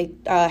go? They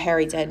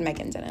Harry did,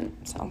 Meghan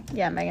didn't. So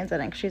Yeah, Megan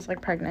didn't. She's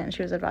like pregnant and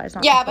she was advised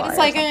not to yeah, fly but it's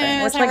or like, something,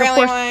 it's which, not like, of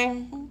really course,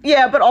 why.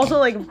 yeah, but also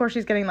like of course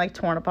she's getting like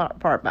torn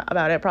apart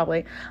about it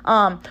probably.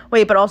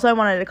 Wait, but also I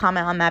wanted to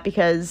comment on that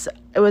because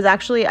it was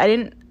actually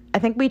I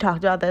think we talked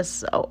about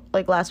this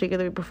like last week or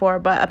the week before,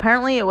 but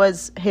apparently it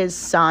was his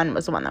son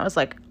was the one that was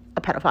like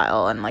a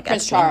pedophile and like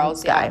Prince Epstein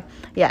Charles, guy.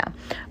 Yeah.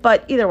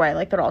 But either way,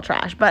 like they're all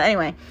trash. But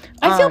anyway,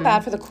 I feel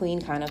bad for the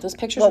queen, kind of. Those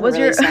pictures what were was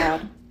really your-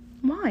 sad.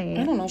 why?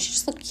 I don't know. She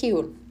just looked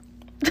cute.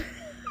 I've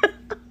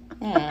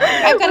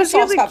got Well, a she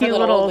soft was a spot for cute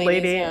little old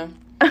lady. ladies.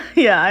 Yeah.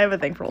 Yeah, I have a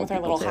thing for old her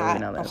people little too. hat. You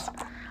know this.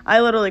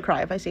 I literally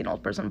cry if I see an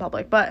old person in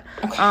public. But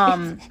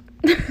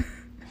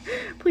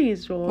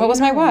please, Joel. What was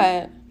my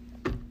what?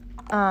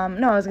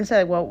 No, I was gonna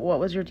say like, what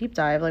was your deep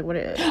dive? Like, what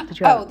did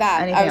you have? Oh,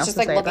 that. anything I was else just to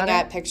like say looking about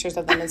at it? pictures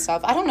of them and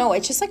stuff. I don't know.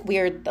 It's just like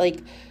weird. Like,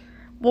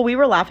 Well, we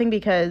were laughing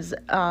because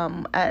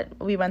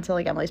we went to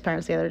like Emily's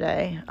parents the other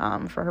day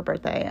for her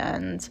birthday,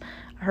 and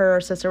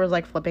her sister was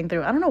like flipping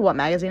through. I don't know what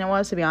magazine it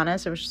was, to be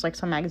honest. It was just like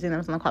some magazine that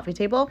was on the coffee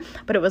table,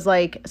 but it was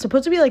like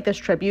supposed to be like this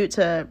tribute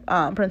to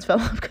Prince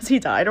Philip because he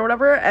died or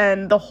whatever,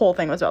 and the whole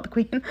thing was about the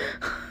Queen.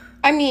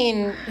 I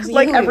mean,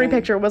 Like every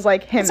picture was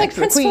like him next to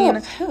the Prince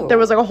Queen. Philip who? There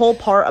was like a whole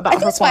part about I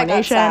think her that's why I got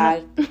coronation.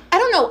 sad. I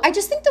don't know. I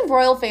just think the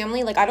royal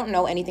family, like, I don't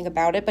know anything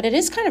about it, but it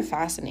is kind of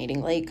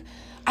fascinating. Like,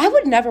 I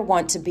would never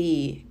want to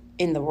be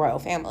in the royal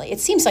family.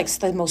 It seems like it's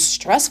the most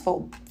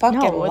stressful fucking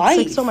No, life.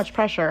 it's like so much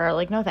pressure.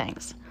 Like, no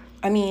thanks.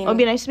 I mean, It would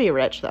be nice to be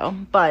rich though,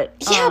 but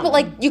yeah, but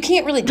like, you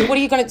can't really do. What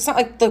are you gonna? It's not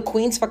like the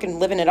Queen's fucking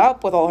living it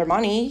up with all her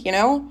money, you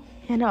know.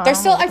 you know, They're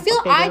still. don't know I what the feel.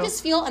 fuck they I do.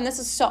 just feel, and this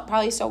is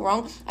probably so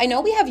wrong. I know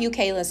we have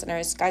UK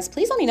listeners, guys.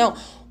 Please let me know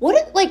what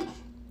it like.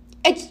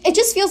 It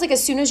just feels like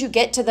as soon as you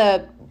get to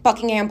the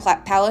Buckingham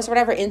Palace or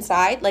whatever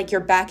inside, like you're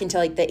back into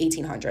like the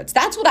 1800s.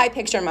 That's what I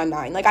picture in my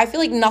mind. Like I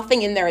feel like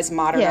nothing in there is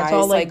modernized. Yeah, it's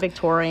all like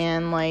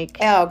Victorian, like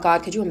oh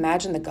god, could you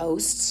imagine the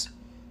ghosts?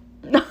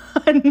 no,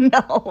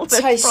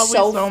 there's probably so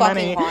so fucking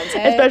many,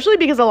 haunted. especially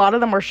because a lot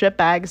of them were shit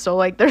bags. So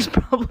like, there's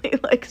probably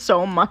like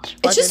so much.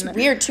 It's just fucking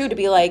weird too to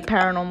be like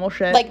paranormal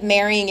shit. like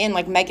marrying in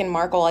like Meghan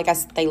Markle. I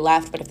guess they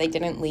left, but if they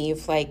didn't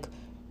leave, like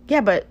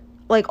yeah, but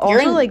like You're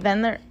also in like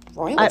then there.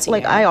 royalty.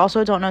 Like now. I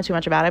also don't know too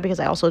much about it because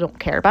I also don't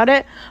care about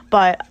it.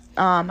 But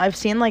I've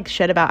seen like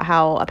shit about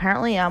how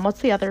apparently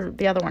what's the other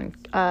one?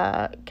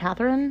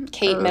 Catherine?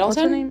 Kate Or what's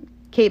her Middleton? name?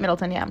 Kate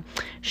Middleton, yeah.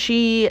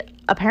 She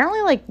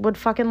apparently like would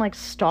fucking like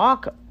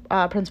stalk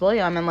Prince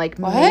William and like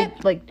made,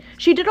 like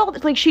she did all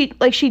like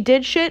she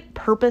did shit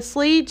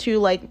purposely to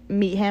like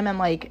meet him and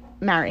like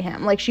marry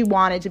him. Like she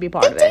wanted to be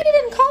part they of it. dated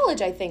in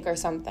college, I think, or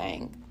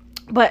something.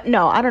 But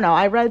no, I don't know.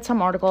 I read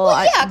some article.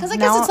 Well, yeah, because I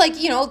guess now- it's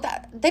like, you know,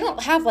 that they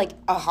don't have like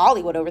a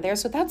Hollywood over there,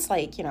 so that's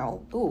like, you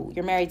know, ooh,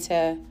 you're married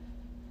to.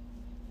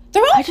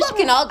 They're all just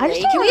fucking don't- I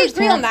ugly. just don't Can we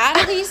agree on understand. that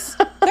at least?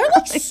 They're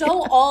like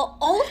so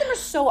all of them are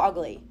so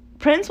ugly.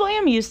 Prince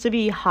William used to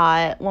be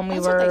hot when we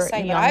That's what they were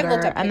say, but I've younger,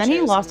 looked at and then he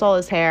pictures lost and- all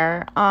his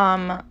hair.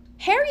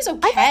 Harry's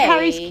okay. I think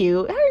Harry's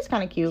cute. Harry's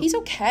kind of cute. He's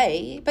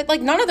okay, but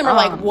like none of them are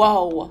like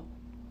whoa.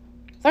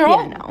 They're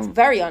yeah, all no.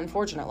 very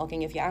unfortunate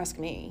looking, if you ask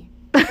me.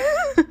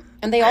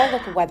 And they all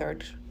look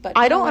weathered. But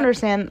I you know don't what?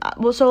 understand.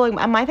 Well, so like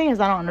my thing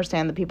is I don't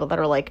understand the people that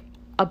are like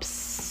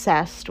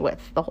obsessed with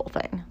the whole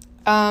thing.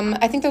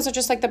 I think those are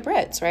just like the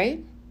Brits,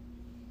 right?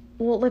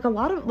 Well, like a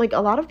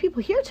lot of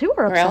people here too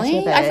are obsessed Really?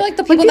 with it. I feel like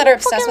the people that are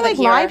obsessed fucking, with it like,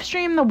 here- live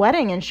stream the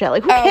wedding and shit.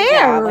 Like who Oh, cares?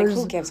 yeah, like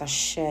who gives a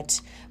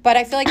shit? But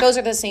I feel like those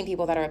are the same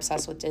people that are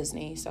obsessed with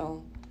Disney.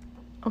 So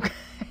Okay,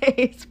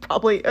 it's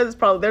probably there's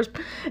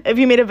if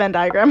you made a Venn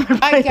diagram, there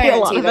I might be a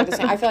lot guarantee of they're the them.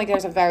 same. I feel like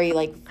there's a very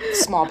like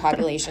small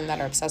population that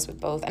are obsessed with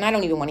both, and I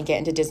don't even want to get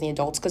into Disney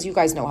adults because you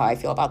guys know how I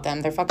feel about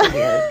them. They're fucking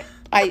weird.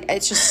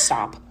 It's just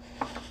stop.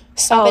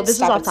 Stop Oh, it. this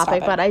stop is it, off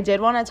topic, stop but it. I did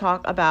want to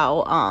talk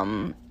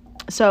about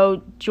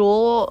so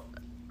Jewel.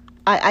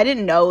 I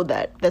didn't know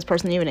that this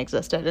person even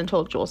existed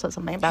until Jewel said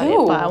something about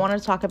Who? it. But I wanted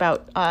to talk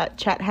about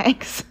Chet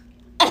Hanks.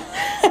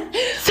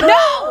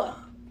 No.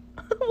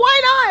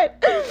 Why not?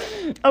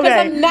 Okay,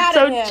 I'm mad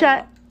so at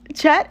him.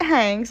 Chet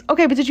Hanks.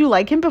 Okay, but did you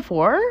like him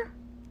before?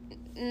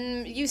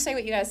 You say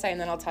what you guys say, and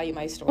then I'll tell you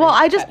my story. Well,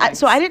 I Chet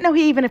didn't know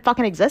he even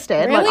fucking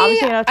existed. Really? Like,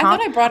 obviously, I know I Tom.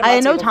 thought I brought him up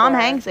to know you Tom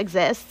before. Hanks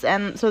exists,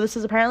 and so this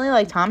is apparently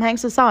like Tom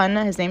Hanks' son.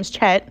 His name's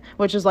Chet,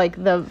 which is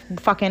like the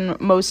fucking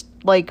most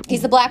like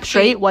He's the black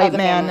straight sheep white of the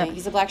man. family.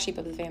 He's the black sheep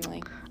of the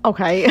family.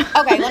 Okay.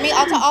 Okay,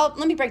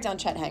 let me break down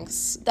Chet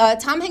Hanks.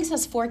 Tom Hanks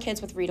has 4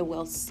 kids with Rita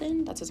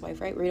Wilson. That's his wife,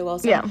 right? Rita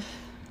Wilson. Yeah.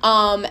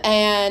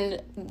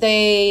 And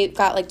they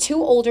got like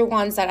two older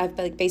ones that have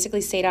like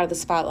basically stayed out of the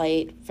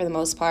spotlight for the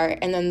most part.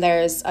 And then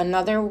there's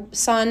another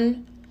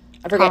son.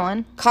 I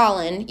forget.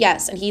 Colin,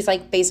 yes. And he's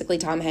like basically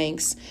Tom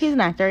Hanks. He's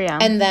an actor, yeah.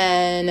 And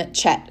then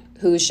Chet,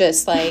 who's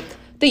just like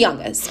the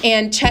youngest.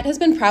 And Chet has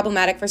been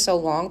problematic for so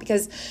long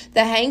because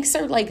the Hanks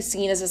are like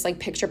seen as this like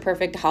picture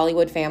perfect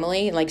Hollywood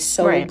family and like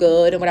so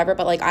good and whatever.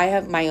 But like I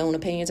have my own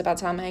opinions about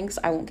Tom Hanks.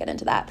 I won't get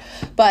into that.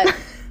 But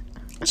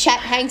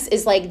Chet Hanks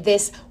is like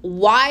this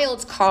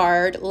wild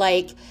card,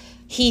 like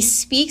he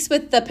speaks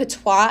with the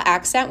patois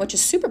accent, which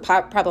is super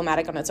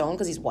problematic on its own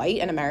because he's white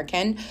and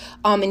American.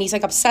 And he's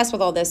like obsessed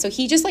with all this. So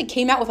he just like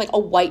came out with like a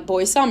white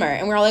boy summer.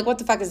 And we were all like, what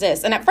the fuck is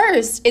this? And at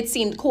first it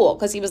seemed cool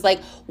because he was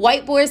like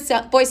white boy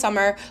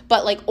summer,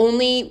 but like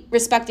only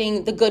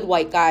respecting the good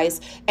white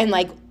guys. And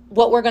like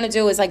what we're going to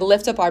do is like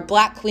lift up our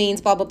black queens,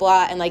 blah, blah,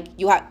 blah. And like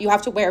you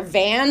have to wear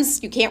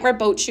Vans. You can't wear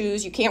boat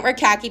shoes. You can't wear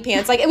khaki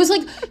pants. Like it was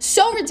like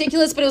so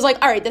ridiculous, but it was like,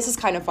 all right, this is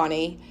kind of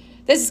funny.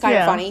 This is kind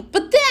of funny.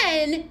 But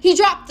then he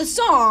dropped the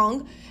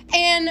song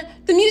and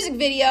the music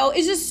video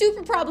is just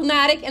super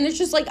problematic and there's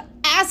just like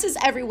asses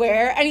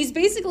everywhere and he's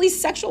basically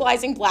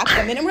sexualizing black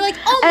women and we're like,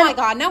 oh my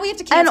God, now we have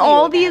to cancel and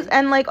all you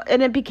again. these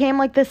and it became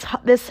like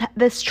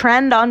this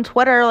trend on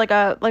Twitter, like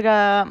a what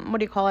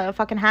do you call it, a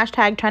fucking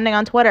hashtag trending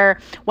on Twitter,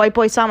 white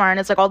boy summer, and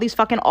it's like all these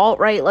fucking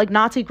alt-right like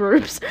Nazi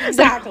groups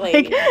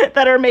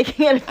that are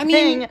making it a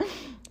thing.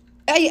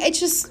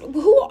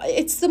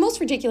 It's the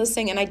most ridiculous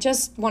thing, and I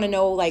just want to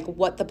know like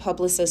what the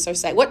publicists are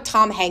saying, what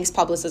Tom Hanks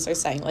publicists are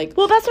saying. Like,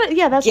 well, that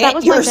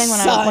was my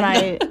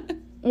thing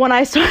when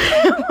I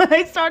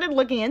started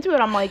looking into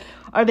it. I'm like,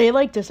 are they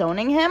like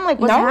disowning him?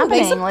 Like, what's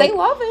happening? They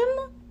love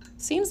him.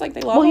 Seems like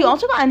they love him. Well, he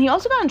also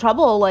got in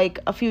trouble like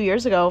a few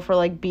years ago for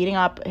like beating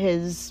up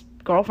his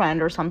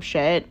girlfriend or some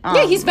shit.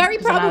 Yeah, he's very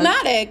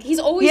problematic. He's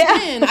always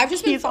been. I've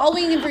just been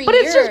following him for years. But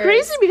it's just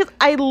crazy because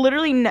I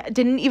literally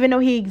didn't even know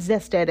he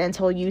existed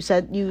until you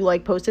said you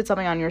like posted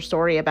something on your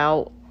story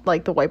about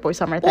like the white boy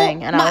summer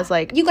thing, and I was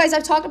like, you guys,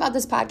 I've talked about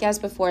this podcast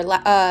before.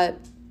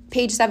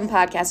 Page 7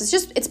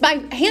 podcast. It's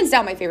my hands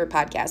down my favorite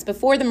podcast.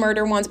 Before the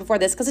murder ones, before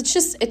this, because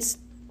it's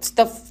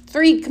the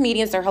three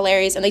comedians, they're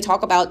hilarious and they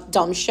talk about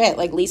dumb shit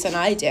like Lisa and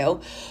I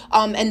do.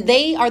 And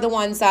they are the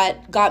ones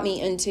that got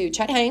me into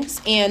Chet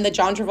Hanks and the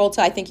John Travolta,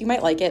 I think you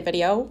might like it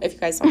video. If you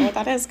guys don't know what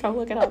that is, go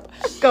look it up.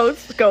 Go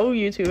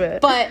YouTube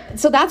it. But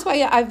so that's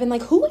why I've been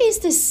like, who is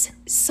this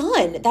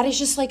son that is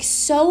just like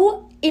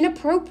so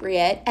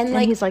inappropriate and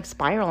like he's like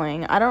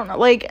spiraling. I don't know.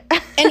 Like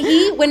and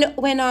he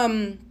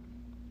when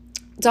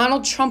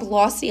Donald Trump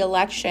lost the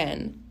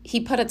election,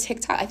 he put a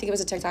TikTok, I think it was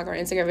a TikTok or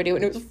Instagram video,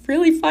 and it was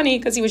really funny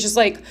because he was just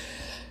like,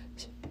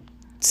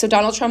 so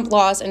Donald Trump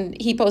lost, and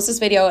he posts this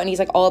video, and he's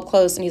like all up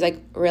close, and he's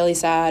like really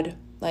sad,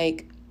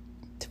 like,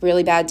 it's a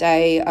really bad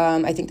day.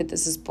 I think that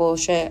this is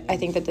bullshit. I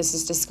think that this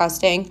is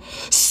disgusting.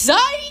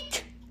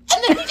 Psych!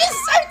 And then he just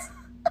starts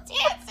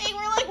dancing.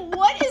 We're like,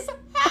 what is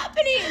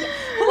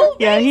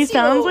happening? He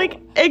sounds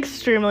like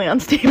extremely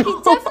unstable.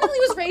 He definitely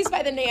was raised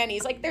by the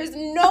nannies. Like, there's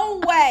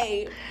no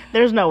way.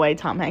 There's no way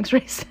Tom Hanks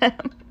raised him.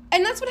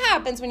 And that's what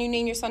happens when you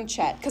name your son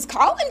Chet. Because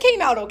Colin came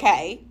out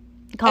okay.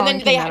 Colin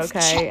came out okay.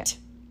 Chet.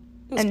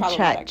 And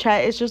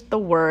Chet is just the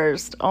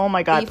worst. Oh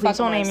my God. Please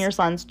don't name your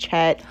sons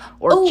Chet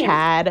or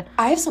Chad.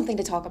 I have something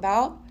to talk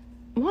about.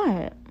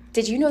 What?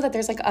 Did you know that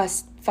there's like a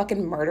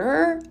fucking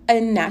murderer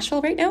in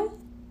Nashville right now?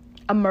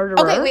 A murderer?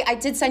 Okay, wait. I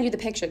did send you the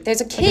picture.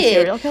 There's a kid. Like a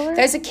serial killer?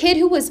 There's a kid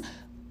who was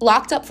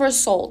locked up for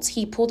assault.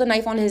 He pulled a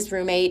knife on his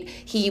roommate.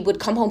 He would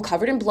come home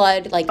covered in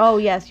blood. Like, oh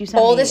yes, you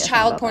sent all me this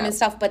child porn and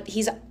stuff. But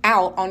he's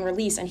out on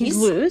release, and he's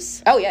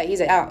loose. Oh yeah,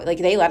 he's out. Like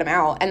they let him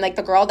out, and like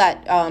the girl that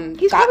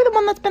he's probably the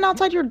one that's been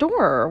outside your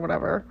door or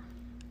whatever.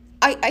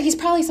 He's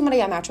probably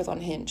somebody I match with on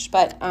Hinge,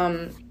 but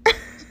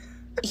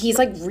he's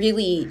like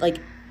really like.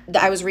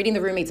 I was reading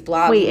the roommate's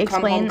blog. Wait,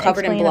 explain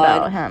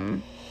about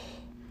him.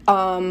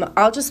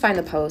 I'll just find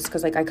the post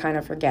because like I kind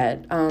of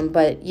forget.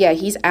 But yeah,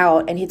 he's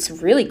out and it's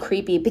really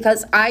creepy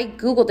because I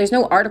Googled, there's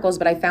no articles,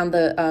 but I found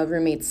the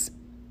roommate's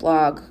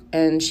blog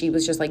and she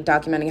was just like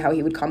documenting how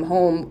he would come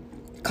home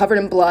covered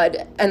in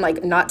blood and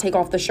like not take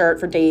off the shirt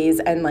for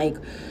days. And like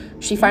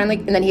she finally,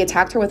 and then he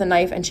attacked her with a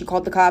knife and she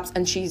called the cops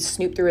and she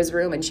snooped through his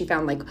room and she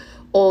found like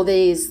all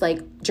these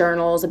like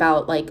journals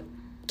about like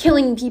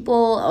killing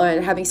people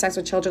or having sex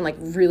with children, like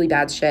really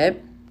bad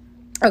shit.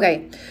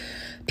 Okay.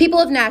 People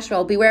of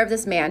Nashville, beware of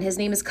this man. His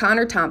name is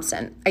Connor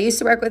Thompson. I used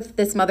to work with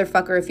this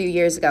motherfucker a few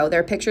years ago. There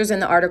are pictures in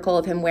the article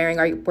of him wearing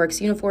our work's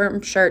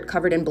uniform shirt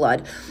covered in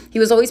blood. He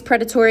was always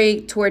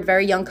predatory toward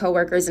very young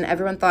coworkers, and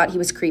everyone thought he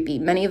was creepy.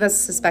 Many of us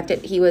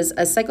suspected he was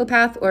a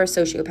psychopath or a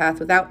sociopath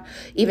without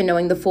even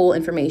knowing the full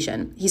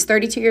information. He's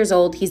 32 years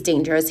old. He's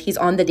dangerous. He's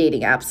on the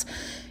dating apps.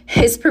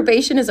 His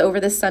probation is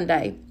over this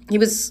Sunday. He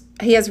was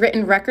He has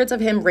written records of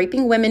him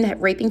raping women,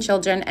 raping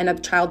children, and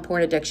of child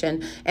porn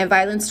addiction and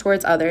violence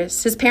towards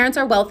others. His parents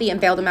are wealthy and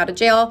bailed him out of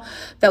jail,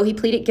 though he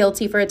pleaded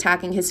guilty for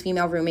attacking his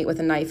female roommate with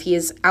a knife. He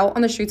is out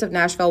on the streets of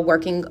Nashville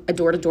working a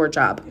door-to-door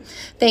job.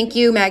 Thank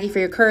you, Maggie, for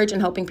your courage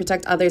and helping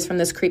protect others from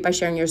this creep by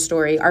sharing your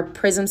story. Our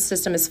prison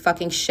system is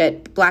fucking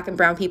shit. Black and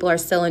brown people are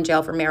still in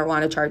jail for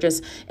marijuana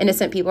charges.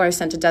 Innocent people are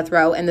sent to death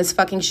row, and this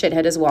fucking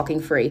shithead is walking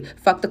free.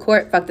 Fuck the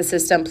court, fuck the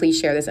system. Please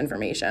share this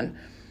information.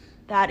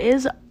 That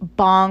is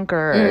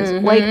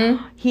bonkers. Like,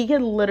 he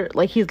could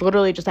he's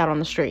literally just out on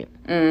the street.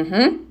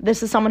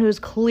 This is someone who's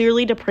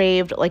clearly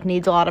depraved, like,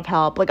 needs a lot of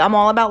help. Like, I'm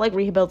all about, like,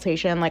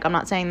 rehabilitation. Like, I'm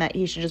not saying that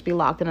he should just be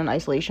locked in an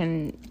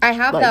isolation, I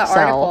have like, that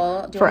cell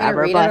article. Do you forever,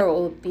 want me to but read it, or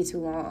will it be too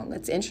long?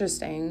 It's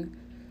interesting.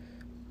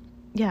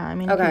 yeah, I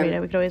mean, you can read it.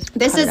 We could always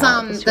This cut it is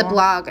out if it's too the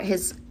long. blog.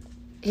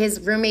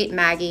 His roommate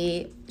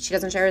Maggie. She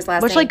doesn't share his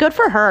last Which, name. like, good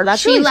for her.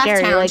 That's She really left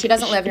scary. town. Like, She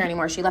doesn't live here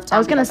anymore. She left town. I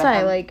was gonna because of say,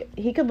 him. like,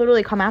 he could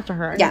literally come after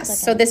her. Yes.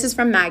 So this is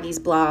from Maggie's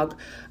blog.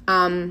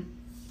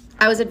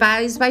 I was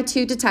advised by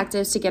 2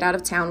 detectives to get out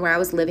of town where I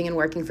was living and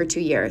working for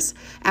 2 years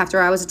after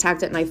I was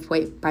attacked at knife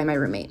point by my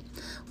roommate.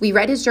 We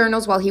read his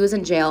journals while he was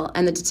in jail,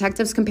 and the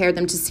detectives compared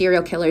them to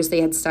serial killers they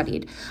had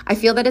studied. I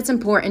feel that it's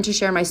important to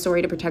share my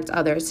story to protect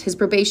others. His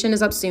probation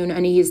is up soon,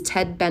 and he is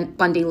Ted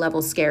Bundy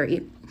level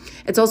scary.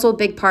 It's also a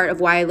big part of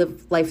why I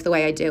live life the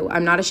way I do.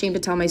 I'm not ashamed to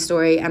tell my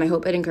story, and I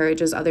hope it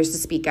encourages others to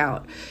speak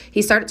out.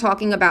 He started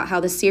talking about how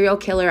the serial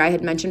killer I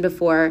had mentioned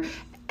before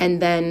and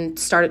then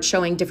started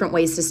showing different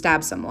ways to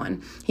stab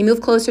someone. He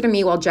moved closer to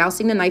me while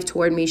jousting the knife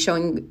toward me,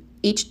 showing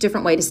each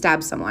different way to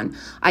stab someone.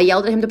 I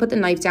yelled at him to put the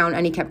knife down,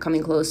 and he kept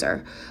coming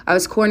closer. I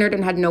was cornered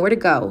and had nowhere to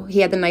go. He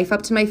had the knife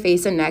up to my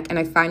face and neck, and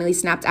I finally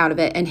snapped out of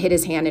it and hit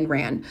his hand and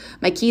ran.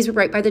 My keys were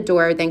right by the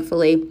door,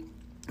 thankfully,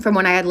 from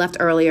when I had left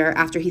earlier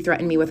after he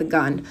threatened me with a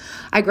gun.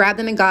 I grabbed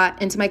them and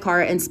got into my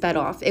car and sped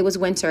off. It was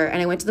winter,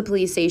 and I went to the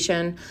police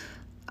station,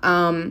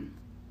 and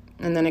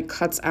then it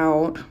cuts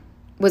out.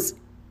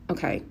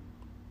 Okay.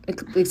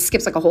 It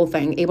skips like a whole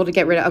thing. Able to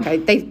get rid of, okay,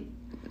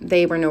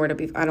 they were nowhere to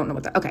be, I don't know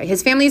what that, okay.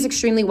 His family is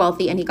extremely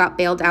wealthy, and he got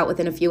bailed out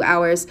within a few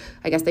hours.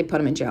 I guess they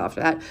put him in jail after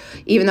that,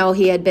 even though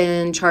he had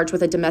been charged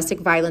with a domestic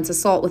violence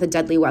assault with a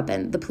deadly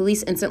weapon. The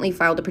police instantly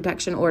filed a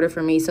protection order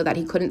for me so that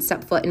he couldn't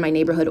step foot in my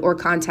neighborhood or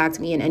contact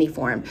me in any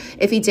form.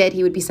 If he did,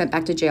 he would be sent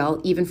back to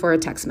jail, even for a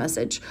text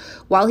message.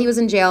 While he was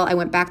in jail, I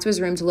went back to his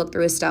room to look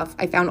through his stuff.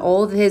 I found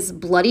all of his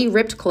bloody,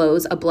 ripped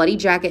clothes, a bloody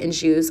jacket, and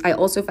shoes. I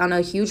also found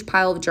a huge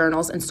pile of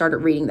journals and started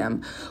reading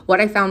them.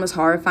 What I found was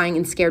horrifying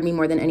and scared me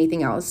more than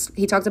anything else.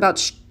 He talked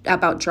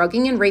about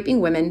drugging and raping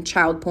women,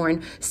 child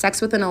porn, sex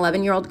with an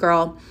 11-year-old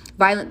girl,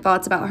 violent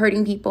thoughts about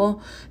hurting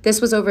people.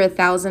 This was over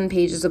 1,000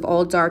 pages of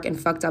all dark and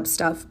fucked up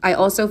stuff. I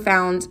also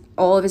found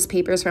all of his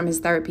papers from his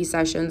therapy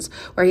sessions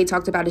where he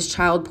talked about his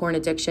child porn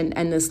addiction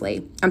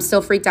endlessly. I'm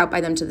still freaked out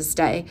by them to this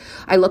day.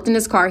 I looked in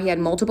his car. He had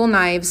multiple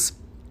knives.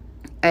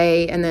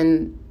 And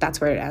then that's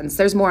where it ends.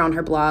 There's more on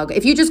her blog.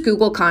 If you just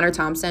Google Connor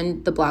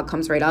Thompson, the blog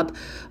comes right up.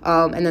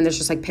 And then there's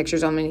just like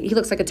pictures of him. He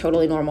looks like a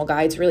totally normal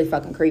guy. It's really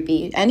fucking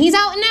creepy. And he's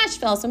out in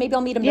Nashville, so maybe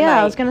I'll meet him tonight.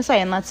 Yeah, I was gonna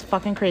say, and that's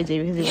fucking crazy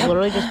because he's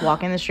literally just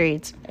walking the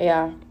streets.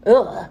 Yeah.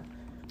 Ugh.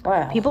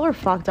 Wow. People are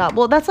fucked up.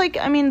 Well, that's like,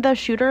 I mean, the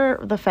shooter,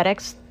 the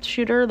FedEx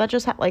shooter that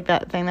just like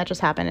that thing that just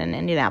happened in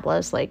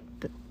Indianapolis like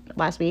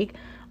last week.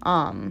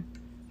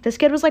 This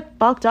kid was like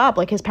fucked up.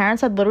 Like his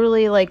parents had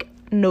literally like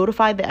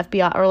notified the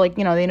FBI, or like,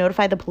 you know, they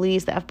notified the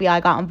police, the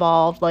FBI got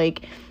involved,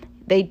 like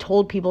they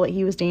told people that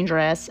he was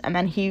dangerous, and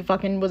then he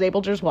fucking was able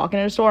to just walk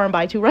into a store and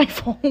buy 2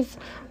 rifles.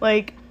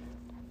 Like,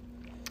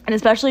 and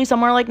especially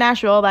somewhere like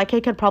Nashville, that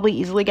kid could probably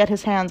easily get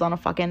his hands on a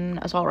fucking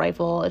assault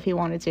rifle if he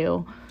wanted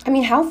to. I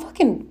mean, how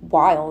fucking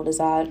wild is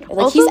that? Like,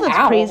 also, he's that's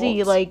out.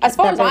 crazy. Like, as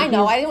far as that I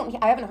know,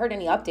 I haven't heard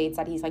any updates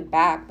that he's like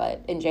back,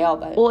 but in jail.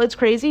 But well, it's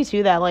crazy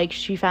too that like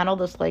she found all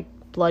this like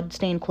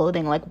blood-stained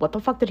clothing. Like, what the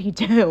fuck did he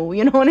do?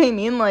 You know what I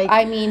mean? Like,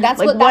 I mean, that's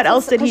like, what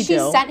else did he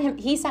do?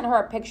 He sent her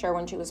a picture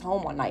when she was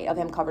home one night of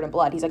him covered in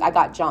blood. He's like, I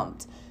got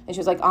jumped, and she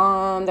was like,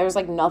 there's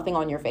like nothing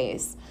on your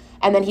face,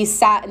 and then he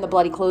sat in the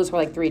bloody clothes for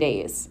like 3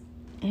 days.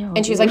 Ew,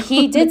 and she was like,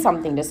 he did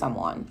something to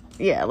someone.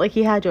 Yeah, like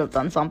he had to have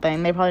done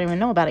something. They probably don't even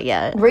know about it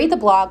yet. Read the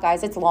blog,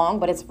 guys. It's long,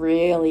 but it's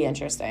really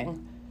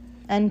interesting.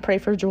 And pray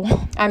for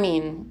Jewel. I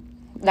mean,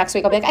 next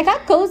week I'll be like, I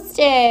got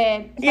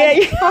ghosted. Yeah,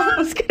 I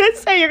was gonna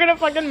say you're gonna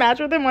fucking match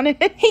with him on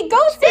it. He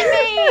ghosted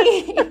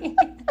me.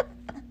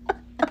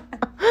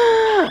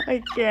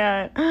 I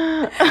can't.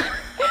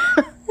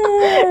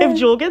 If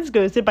Jewel gets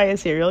ghosted by a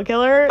serial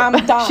killer, I'm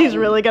done. She's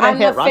really gonna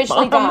hit rock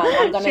bottom.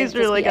 I'm gonna She's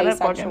really gonna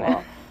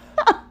fucking.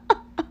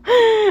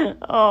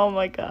 Oh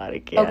my god, I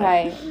can't.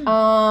 Okay.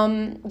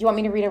 Do you want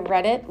me to read a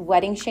Reddit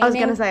wedding shaming? I was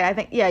gonna say, I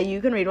think, yeah, you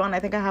can read one. I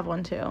think I have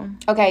one too.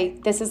 Okay,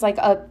 this is like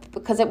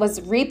because it was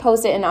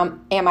reposted in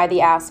Am I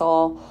the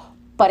Asshole,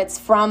 but it's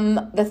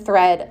from the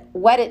thread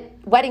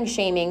wedding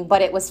shaming,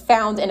 but it was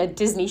found in a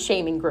Disney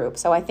shaming group.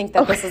 So I think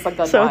that this is a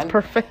good so one. it's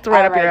perfect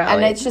right up your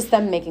alley. And it's just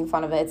them making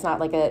fun of it. It's not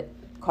like a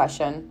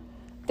question.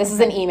 This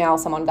is an email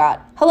someone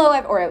got. Hello,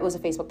 or it was a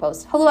Facebook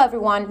post. Hello,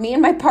 everyone. Me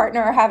and my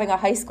partner are having a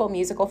High School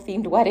Musical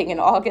themed wedding in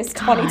August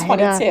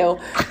 2022.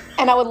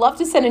 And I would love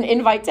to send an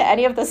invite to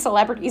any of the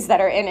celebrities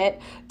that are in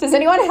it. Does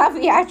anyone have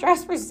the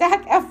address for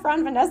Zac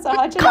Efron, Vanessa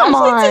Hudgens, Come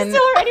Ashley on.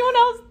 Tisdale, or anyone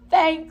else?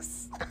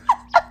 Thanks.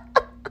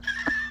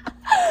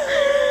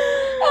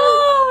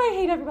 Oh, I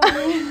hate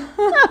everybody.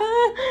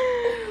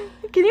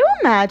 Can you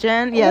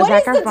imagine? Yeah, What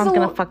Zac is it Efron's so-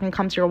 gonna fucking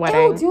come to your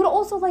wedding. Ew, dude,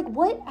 also, like,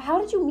 what? How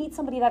did you meet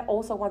somebody that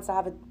also wants to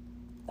have a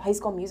High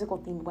School Musical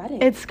themed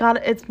wedding? It's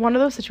one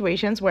of those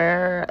situations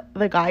where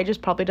the guy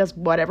just probably does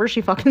whatever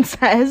she fucking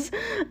says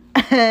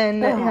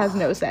and has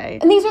no say.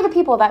 And these are the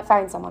people that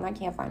find someone. I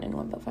can't find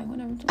anyone, but fine,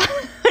 whatever.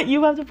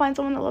 You have to find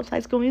someone that loves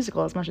High School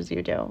Musical as much as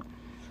you do.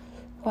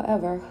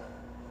 Whatever.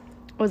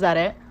 Was that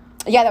it?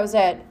 Yeah, that was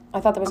it. I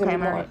thought there was Okay,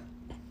 going to be more.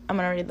 I'm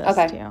gonna read this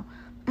Okay. to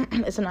you.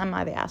 It's an Am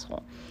I the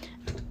Asshole?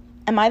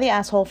 Am I the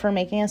asshole for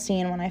making a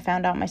scene when I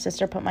found out my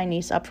sister put my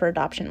niece up for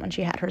adoption when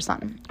she had her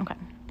son? Okay.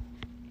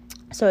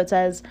 So it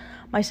says,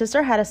 my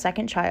sister had a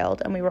second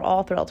child, and we were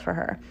all thrilled for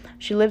her.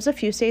 She lives a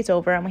few states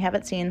over, and we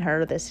haven't seen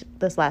her this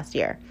last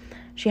year.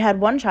 She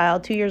had one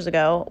child 2 years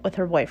ago with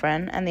her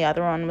boyfriend, and the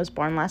other one was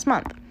born last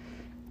month.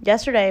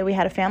 Yesterday, we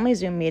had a family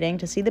Zoom meeting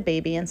to see the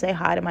baby and say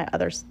hi to my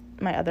other,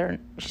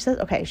 she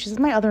says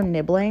my other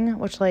nibbling,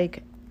 which,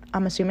 like,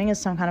 I'm assuming is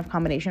some kind of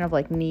combination of,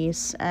 like,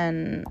 niece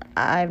and,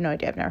 I have no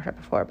idea, I've never heard it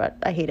before, but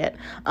I hate it.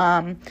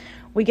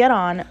 We get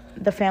on,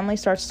 the family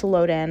starts to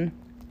load in.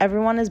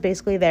 Everyone is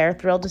basically there,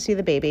 thrilled to see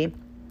the baby.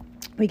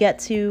 We get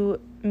to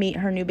meet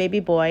her new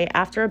baby boy.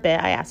 After a bit,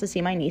 I asked to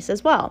see my niece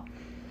as well.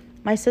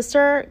 My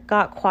sister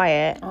got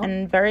quiet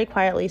and very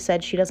quietly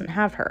said she doesn't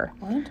have her.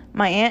 What?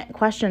 My aunt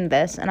questioned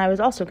this, and I was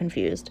also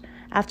confused.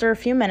 After a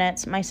few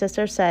minutes, my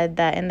sister said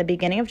that in the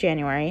beginning of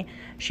January,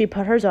 she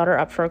put her daughter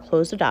up for a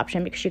closed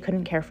adoption because she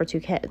couldn't care for 2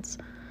 kids.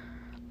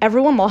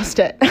 Everyone lost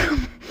it.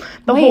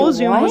 The Wait, whole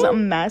Zoom was what? a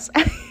mess.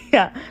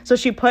 Yeah. So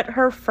she put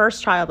her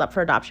first child up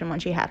for adoption when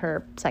she had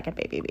her second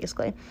baby,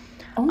 basically.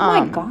 Oh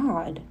my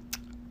God.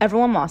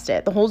 Everyone lost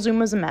it. The whole Zoom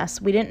was a mess.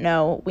 We didn't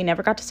know. We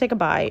never got to say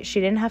goodbye. She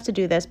didn't have to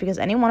do this because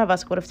any one of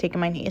us would have taken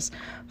my niece.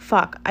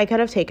 Fuck, I could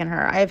have taken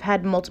her. I've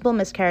had multiple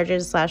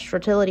miscarriages /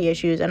 fertility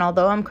issues, and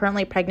although I'm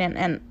currently pregnant,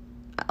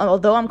 I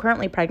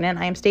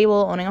am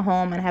stable, owning a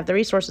home, and have the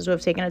resources to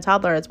have taken a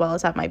toddler as well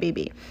as have my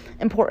baby.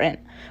 Important.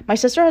 My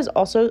sister has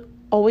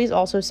always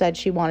said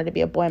she wanted to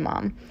be a boy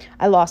mom.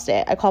 I lost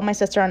it. I called my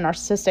sister a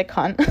narcissistic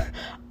cunt.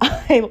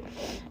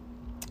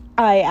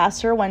 I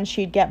asked her when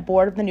she'd get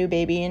bored of the new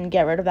baby and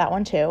get rid of that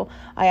one too.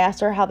 I asked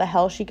her how the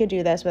hell she could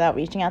do this without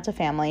reaching out to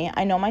family.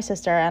 I know my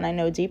sister, and I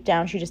know deep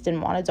down she just didn't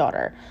want a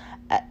daughter.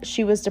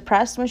 She was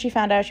depressed when she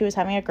found out she was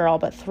having a girl,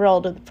 but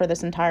thrilled for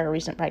this entire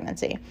recent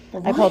pregnancy.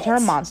 I called her a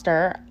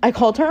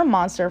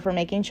monster. For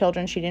making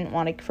children she didn't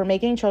want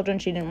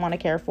to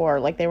care for,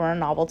 like they were a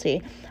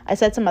novelty. I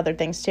said some other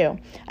things too.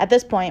 At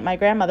this point, my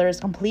grandmother is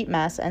a complete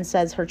mess and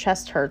says her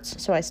chest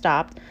hurts, so I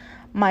stopped.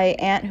 My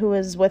aunt, who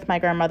was with my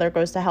grandmother,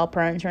 goes to help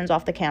her and turns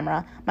off the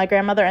camera. My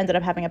grandmother ended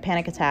up having a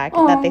panic attack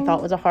that they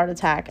thought was a heart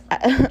attack.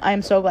 I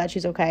am so glad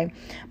she's okay.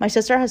 My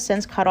sister has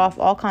since cut off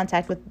all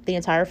contact with the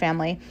entire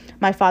family.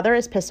 My father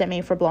is pissed at me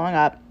for blowing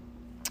up.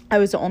 I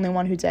was the only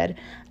one who did,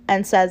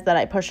 and says that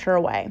I pushed her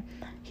away.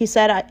 He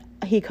said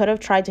he could have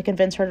tried to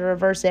convince her to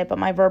reverse it, but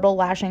my verbal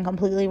lashing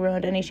completely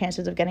ruined any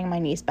chances of getting my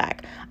niece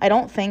back. I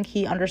don't think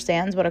he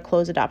understands what a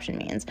closed adoption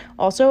means.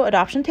 Also,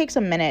 adoption takes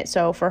a minute,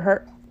 so for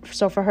her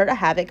to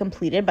have it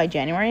completed by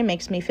January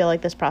makes me feel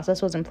like this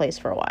process was in place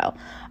for a while.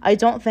 I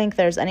don't think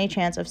there's any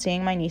chance of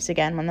seeing my niece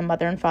again when the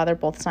mother and father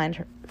both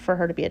signed for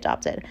her to be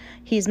adopted.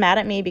 He's mad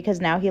at me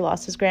because now he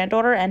lost his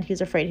granddaughter and he's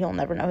afraid he'll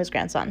never know his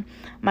grandson.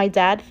 My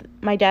dad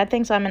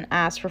thinks I'm an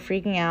ass for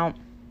freaking out.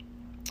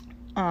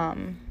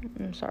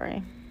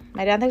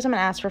 My dad thinks I'm an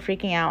ass for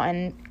freaking out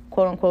and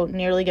quote unquote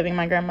nearly giving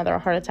my grandmother a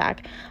heart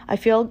attack. I'm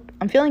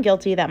feeling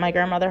guilty that my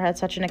grandmother had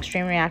such an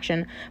extreme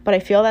reaction, but I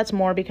feel that's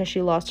more because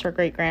she lost her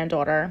great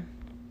granddaughter.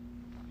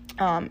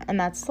 And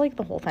that's like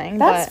the whole thing.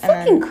 That's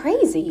fucking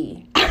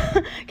crazy.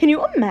 Can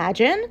you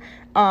imagine?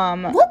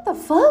 What the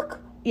fuck?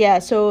 Yeah,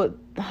 so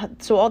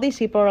all these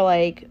people are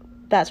like,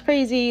 that's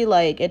crazy.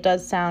 Like, it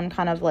does sound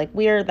kind of like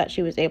weird that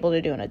she was able to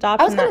do an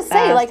adoption. I was gonna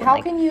say, like,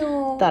 how can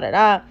you?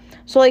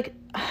 So like,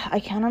 I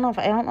don't know if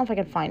I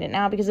can find it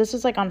now because this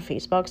is like on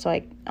Facebook. So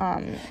I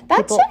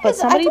I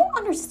don't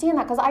understand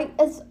that because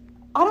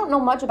I don't know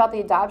much about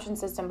the adoption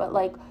system, but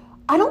like,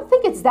 I don't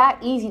think it's that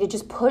easy to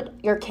just put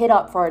your kid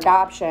up for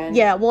adoption.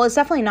 Yeah, well, it's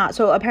definitely not.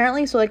 So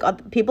apparently,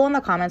 people in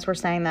the comments were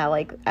saying that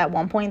like at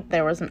one point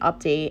there was an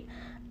update,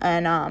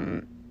 and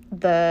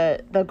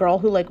the girl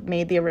who like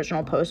made the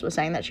original post was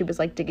saying that she was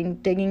like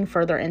digging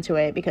further into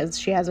it because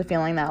she has a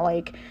feeling that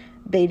like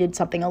they did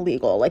something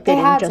illegal, like they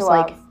didn't just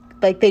like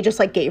they just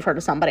like gave her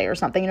to somebody or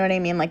something, you know what I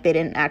mean? Like they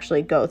didn't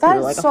actually go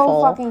through like a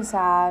full fucking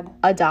sad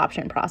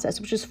adoption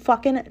process, which is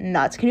fucking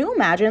nuts. Can you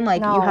imagine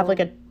like you have like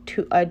a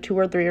 2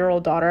 or 3 year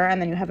old daughter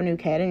and then you have a new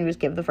kid and you just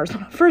give the first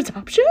one up for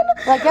adoption?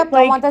 Like, yep,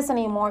 don't want this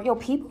anymore. Yo,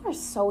 people are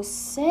so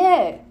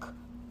sick.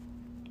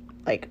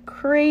 like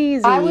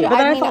crazy. I would- but then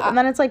I I, mean, thought, and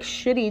then it's like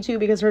shitty too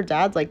because her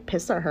dad's like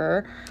pissed at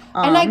her.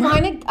 And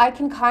I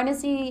can kind of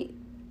see,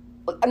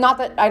 not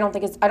that I don't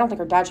think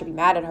her dad should be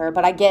mad at her,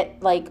 but I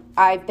get, like,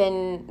 I've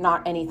been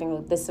not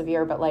anything this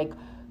severe, but like,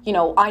 you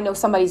know, I know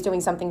somebody's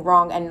doing something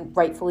wrong and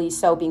rightfully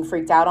so being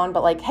freaked out on,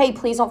 but like, hey,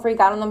 please don't freak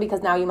out on them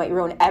because now you might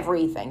ruin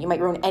everything. You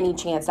might ruin any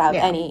chance to have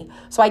any.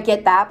 So I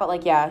get that, but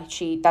like, yeah,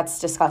 that's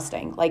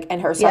disgusing. Like,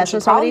 and her son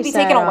should probably be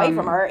taken away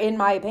from her, in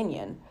my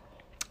opinion.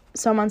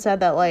 Someone said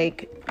that,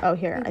 like, oh,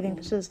 here, I think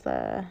this is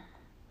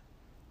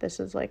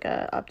like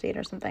a update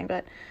or something,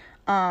 but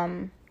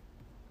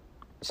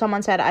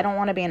someone said, I don't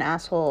want to be an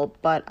asshole,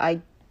 but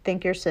I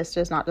think your sis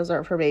does not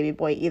deserve her baby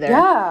boy either.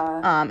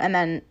 Yeah. And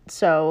then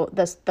so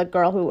the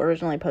girl who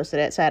originally posted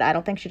it said, I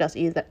don't think she does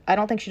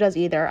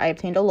either. I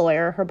obtained a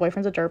lawyer. Her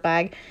boyfriend's a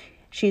dirtbag.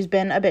 She's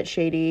been a bit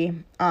shady.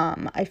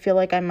 I feel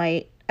like I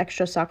might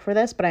extra suck for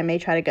this, but I may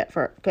try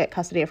to get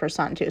custody of her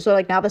son too. So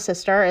like now the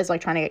sister is like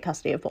trying to get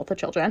custody of both the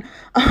children.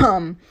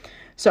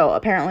 So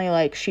apparently,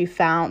 like, they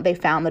found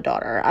the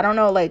daughter. I don't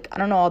know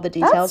all the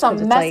details. That's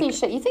some messy like,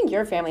 shit. You think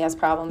your family has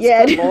problems?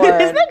 Yeah, Good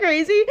Lord. Isn't that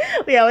crazy?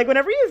 Yeah, like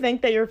whenever you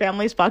think that your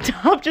family's fucked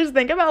up, just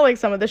think about like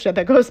some of the shit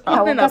that goes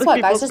on in other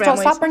people's guys?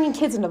 families. Stop bringing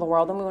kids into the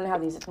world, and we wouldn't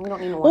have these. We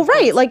don't need more. Well,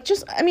 right, kids. like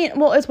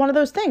it's one of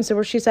those things. So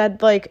where she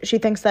said like she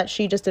thinks that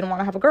she just didn't want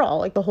to have a girl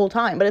like the whole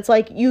time, but it's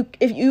like you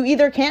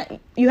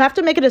have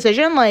to make a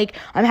decision. Like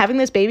I'm having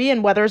this baby,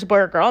 and whether it's a boy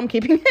or girl, I'm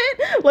keeping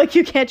it. Like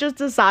you can't just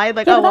decide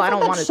like, I don't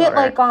want a daughter.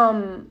 Like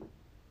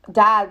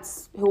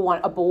dads who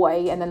want a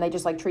boy and then they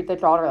just like treat their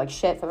daughter like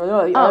shit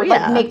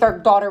like make their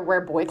daughter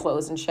wear boy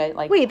clothes and shit.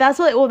 Like wait, that's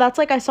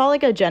like I saw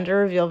like a gender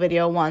reveal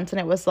video once and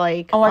it was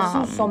like I've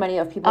seen so many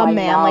of people a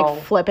man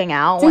like flipping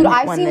out when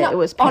it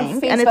was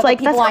pink, and it's like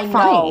people that's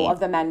not funny. Of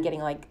the men getting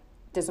like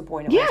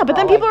disappointed. Yeah, but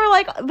then people are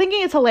like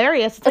thinking it's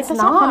hilarious. It's like that's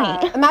not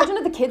funny. Imagine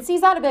if the kid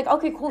sees that and be like,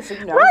 okay, cool, so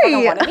you never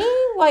fucking wanted me?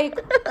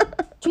 Like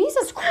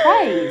Jesus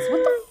Christ,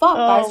 what the fuck,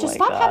 guys? Just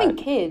stop having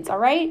kids, all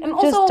right? And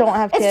also, just don't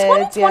have kids.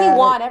 It's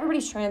 2021. Yeah.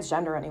 Everybody's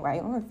transgender anyway.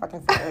 I'm gonna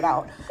fucking figure it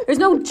out. There's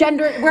no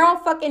gender. We're all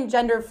fucking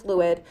gender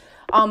fluid.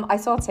 I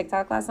saw a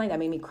TikTok last night that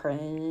made me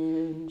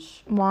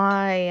cringe.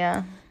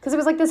 Why? Because it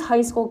was like this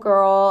high school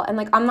girl, and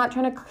like I'm not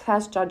trying to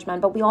cast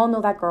judgment, but we all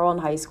know that girl in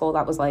high school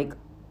that was like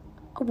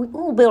a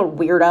little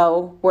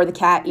weirdo, wore the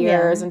cat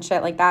ears and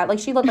shit like that. Like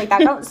she looked like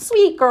that girl,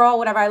 sweet girl,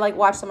 whatever. I like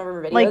watched some of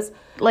her videos,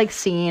 like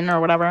Scene or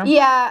whatever.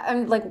 Yeah,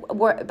 and like,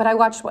 but I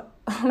watched one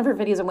of her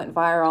videos that went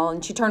viral,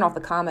 and she turned off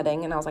the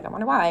commenting, and I was like, I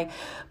wonder why.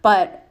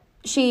 But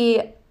she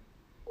had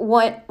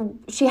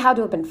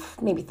to have been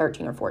maybe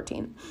 13 or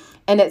 14,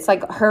 and it's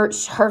like her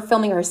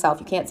filming herself.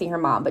 You can't see her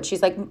mom, but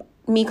she's like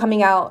me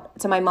coming out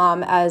to my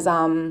mom as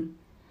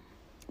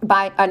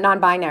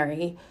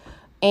non-binary.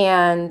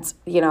 And,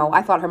 you know,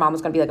 I thought her mom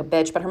was going to be like a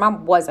bitch, but her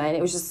mom wasn't.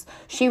 It was just,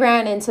 she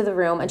ran into the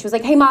room and she was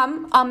like, hey,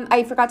 Mom,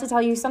 I forgot to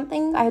tell you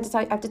something. I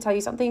have to tell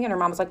you something. And her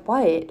mom was like,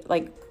 what?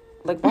 Like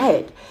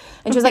what?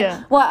 And she was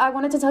like, well, I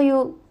wanted to tell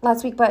you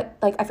last week, but,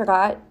 like, I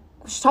forgot.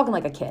 She's talking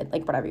like a kid,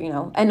 like whatever, you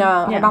know. And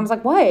her mom was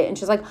like, what? And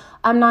she's like,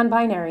 I'm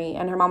non-binary.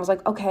 And her mom was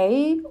like,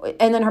 okay.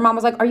 And then her mom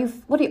was like, are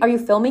you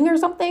filming or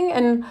something?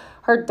 And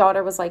her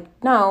daughter was like,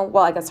 no.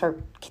 Well, I guess her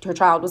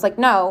child was like,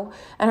 no.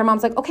 And her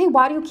mom's like, okay,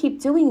 why do you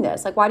keep doing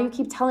this? Like, why do you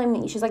keep telling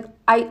me? She's like,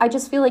 I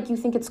just feel like you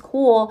think it's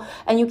cool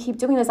and you keep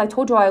doing this. I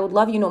told you I would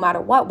love you no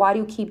matter what. Why do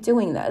you keep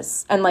doing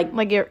this? And like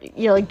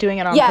you're like doing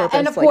it on purpose,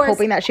 and of like course,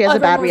 hoping that she has a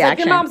bad reaction.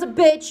 Like, your mom's a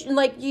bitch, and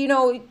like, you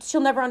know,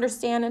 she'll never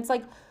understand. And it's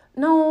like,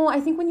 no, I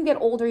think when you get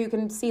older, you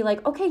can see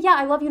like, okay, yeah,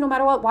 I love you no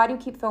matter what. Why do you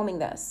keep filming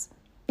this?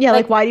 Yeah,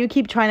 like why do you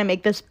keep trying to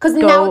make this? Because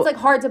now it's like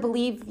hard to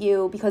believe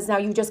you because now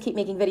you just keep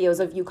making videos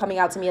of you coming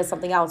out to me as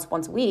something else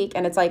once a week,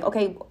 and it's like,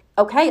 okay,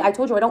 I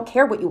told you I don't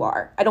care what you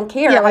are. I don't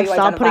care. Yeah, how like you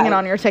stop identify. putting it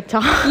on your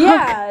TikTok.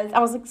 Yeah, I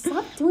was like,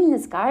 stop doing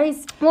this,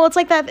 guys. Well, it's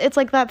like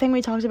that thing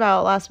we talked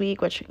about last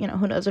week, which, you know,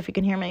 who knows if you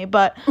can hear me,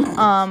 but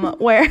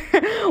where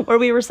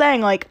we were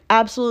saying like,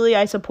 absolutely,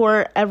 I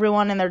support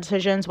everyone in their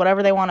decisions,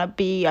 whatever they want to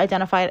be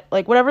identified,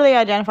 like whatever they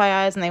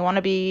identify as, and they want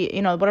to be,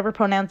 you know, whatever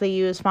pronouns they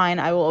use, fine.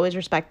 I will always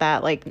respect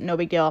that, like no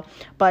big deal.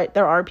 But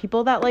there are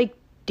people that like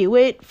do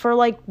it for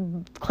like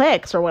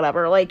clicks or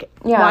whatever, like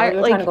you're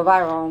trying to go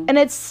viral, and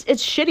it's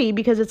shitty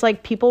because it's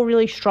like people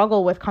really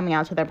struggle with coming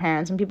out to their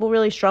parents, and people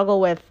really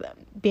struggle with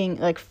being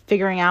like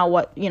figuring out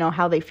what, you know,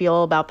 how they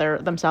feel about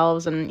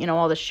themselves and, you know,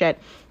 all this shit.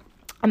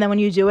 And then when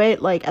you do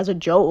it like as a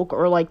joke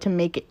or like to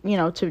make it, you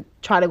know, to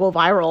try to go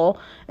viral,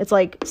 it's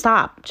like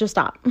just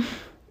stop.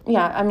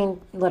 Yeah, I mean,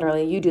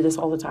 literally, you do this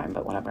all the time,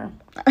 but whatever.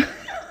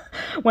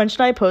 When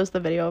should I post the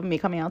video of me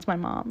coming out to my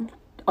mom?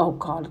 Oh,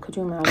 God, could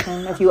you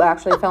imagine if you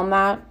actually filmed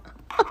that?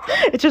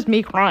 It's just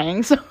me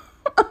crying, so.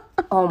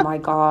 Oh, my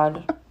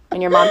God.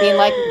 And your mom being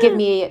like, give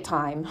me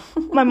time.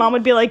 My mom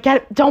would be like,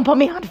 don't put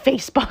me on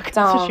Facebook. That's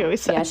what she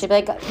always says. Yeah, she'd be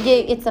like, yeah,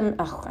 it's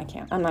I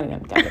can't. I'm not even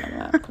gonna get into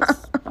that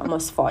because I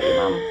almost fought you,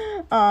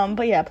 Mom.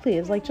 But yeah,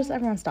 please, like, just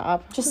everyone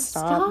stop. Just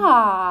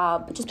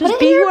stop. Just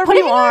be whoever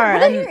you are.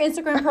 Put it in your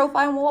Instagram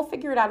profile and we'll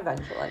figure it out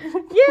eventually.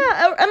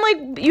 Yeah, and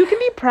like, you can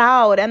be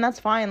proud and that's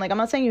fine. Like, I'm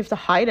not saying you have to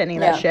hide any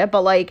of that shit,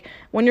 but like,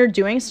 when you're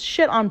doing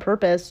shit on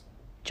purpose,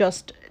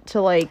 just to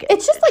like,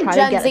 it's just like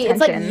Gen Z. Attention. It's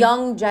like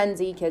young Gen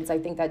Z kids, I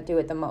think, that do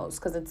it the most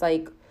because it's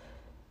like,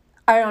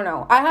 I don't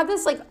know. I have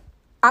this like,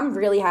 I'm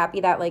really happy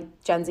that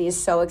like Gen Z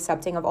is so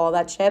accepting of all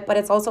that shit, but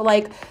it's also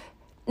like,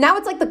 now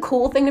it's like the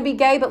cool thing to be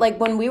gay, but like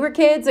when we were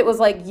kids, it was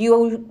like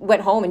you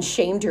went home and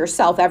shamed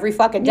yourself every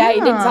fucking day.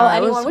 You didn't tell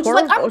anyone, which is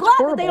like, I'm glad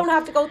that they don't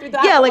have to go through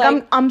that. Yeah,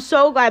 like I'm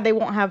so glad they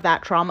won't have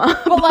that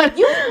trauma. But like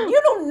you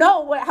don't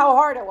know how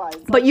hard it was.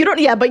 But you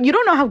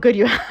don't know how good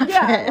you have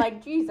it.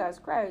 Like Jesus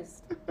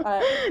Christ.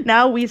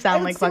 Now we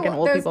sound like fucking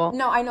old people.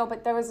 No, I know,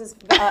 but there was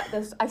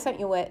this I sent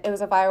you it. It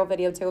was a viral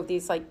video too of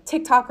these like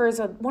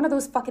TikTokers, one of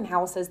those fucking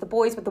houses, the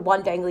boys with the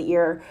one dangly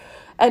ear.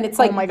 And it's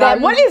like, oh my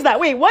God, what is that?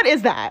 Wait, what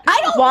is that?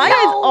 I don't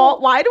know.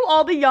 Why do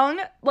all the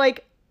young,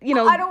 like, you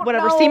know,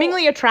 whatever, know.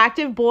 Seemingly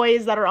attractive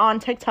boys that are on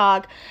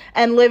TikTok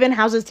and live in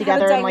houses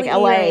together in like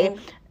LA,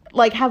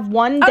 like have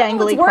one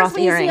dangly cross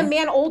earring? When you see a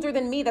man older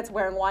than me that's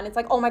wearing one, it's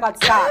like, oh my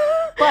God, stop.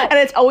 But and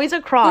it's always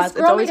a cross.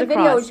 This girl made a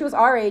video and she was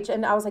our age,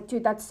 and I was like,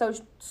 dude, that's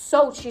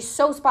so she's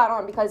so spot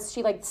on because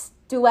she like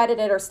duetted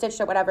it or stitched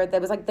it, whatever.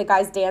 There was like the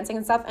guys dancing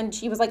and stuff, and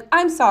she was like,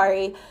 I'm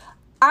sorry.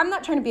 I'm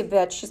not trying to be a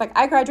bitch. She's like,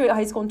 I graduated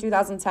high school in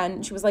 2010.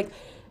 And she was like,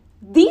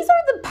 these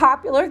are the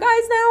popular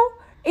guys now.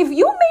 If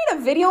you made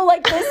a video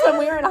like this when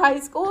we were in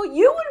high school,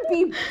 you would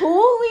be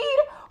bullied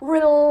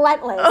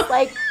relentless.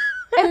 Like,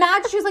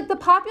 imagine, she was like, the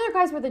popular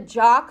guys were the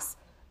jocks,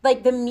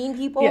 like the mean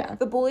people,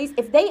 the bullies.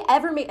 If they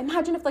ever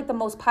imagine if like the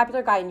most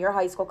popular guy in your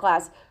high school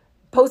class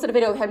posted a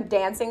video of him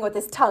dancing with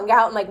his tongue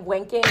out and like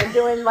winking and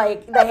doing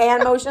like the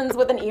hand motions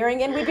with an earring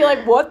in, we'd be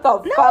like, what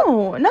the fuck?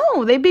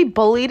 No, they'd be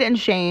bullied and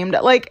shamed.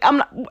 Like,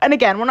 and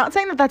again, we're not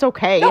saying that that's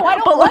okay. No, I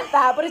don't want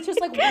that, but it's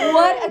just like,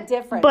 what a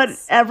difference. But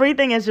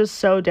everything is just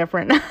so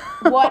different.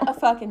 What a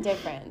fucking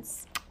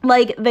difference.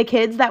 Like, the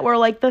kids that were,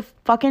 like, the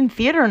fucking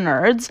theater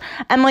nerds.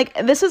 And, like,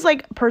 this is,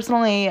 like,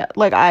 personally,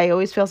 like, I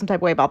always feel some type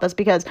of way about this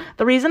because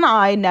the reason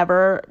I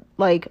never,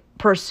 like,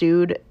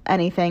 pursued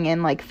anything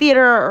in, like,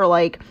 theater or,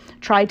 like,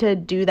 tried to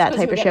do that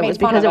type of shit was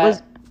because it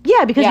was...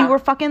 Yeah, because you were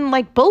fucking,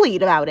 like,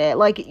 bullied about it.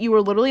 Like, you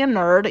were literally a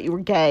nerd. You were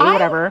gay,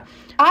 whatever.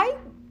 I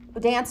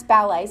danced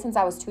ballet since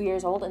I was 2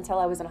 years old until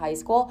I was in high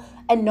school,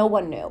 and no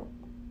one knew.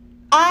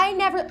 I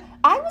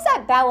was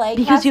at ballet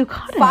because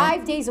class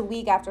 5 days a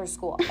week after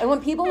school. And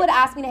when people would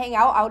ask me to hang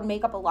out, I would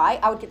make up a lie.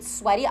 I would get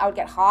sweaty. I would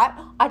get hot.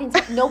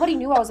 Nobody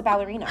knew I was a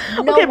ballerina.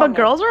 Okay, but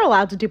girls are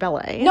allowed to do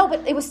ballet. No,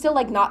 but it was still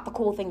like not the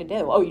cool thing to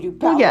do. Oh, you do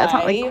ballet. Well, yeah, it's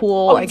not like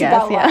cool, I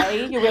guess. Ballet? Yeah.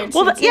 You wear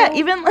well, yeah,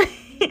 even like,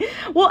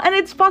 well, and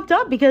it's fucked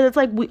up because it's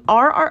like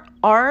our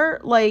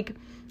like,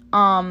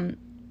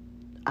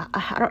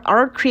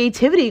 our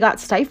creativity got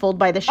stifled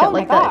by the shit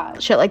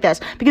shit like this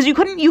because you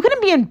couldn't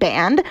be in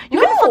band, you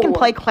couldn't fucking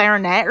play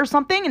clarinet or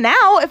something.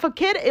 Now if a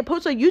kid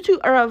posts a YouTube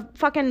or a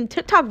fucking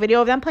TikTok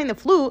video of them playing the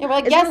flute, we're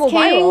like, it's yes, gonna go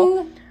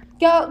viral.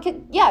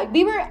 Yeah,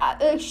 we were.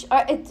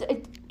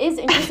 It is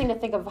interesting to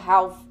think of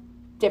how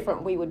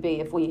different we would be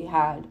if we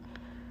had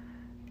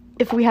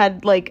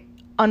like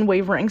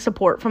unwavering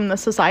support from the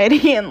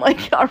society and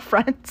like our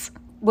friends.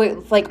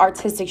 With like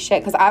artistic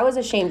shit, because I was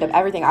ashamed of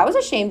everything. I was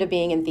ashamed of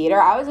being in theater.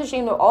 I was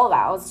ashamed of all of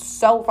that. I was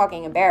so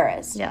fucking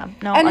embarrassed. Yeah,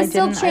 no, and it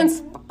still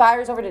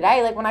transpires over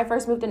today. Like when I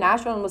first moved to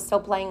Nashville and was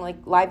still playing like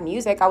live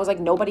music, I was like,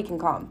 nobody can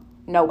come,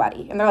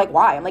 nobody. And they're like,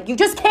 why? I'm like, you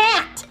just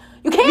can't.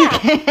 You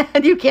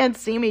can't. You can't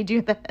see me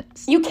do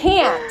this. You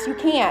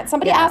can't.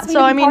 Somebody asked me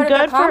so, to be part of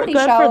their comedy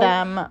show for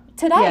them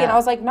today, and I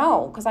was like,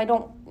 no, because I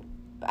don't.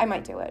 I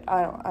might do it.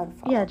 I don't.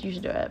 Yeah, you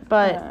should do it,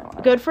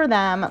 but good for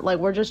them. Like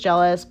we're just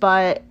jealous,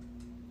 but.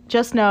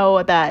 Just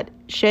know that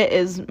shit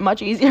is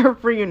much easier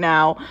for you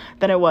now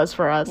than it was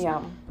for us. Yeah,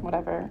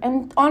 whatever.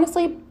 And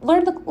honestly,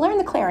 learn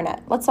the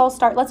clarinet. Let's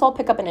all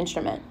pick up an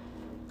instrument.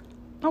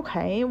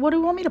 Okay, what do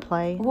you want me to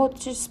play? Well,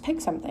 just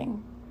pick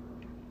something.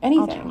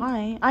 Anything. I'll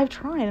try. I've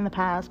tried in the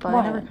past, but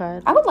I never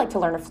could. I would like to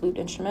learn a flute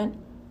instrument.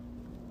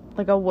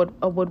 Like a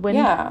woodwind?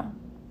 Yeah.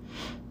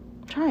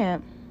 Try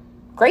it.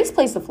 Grace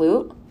plays the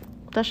flute.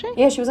 Does she?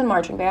 Yeah, she was in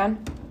marching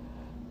band.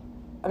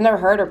 I've never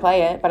heard her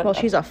play it, but... Well,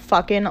 she's a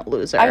fucking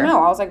loser. I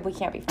know. I was like, we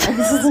can't be friends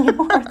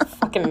anymore.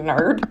 Fucking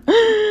nerd.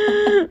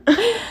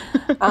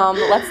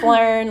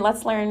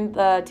 Let's learn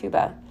the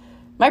tuba.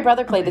 My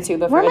brother played the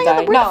tuba for a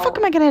day. Where the fuck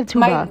am I gonna have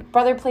tuba? My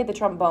brother played the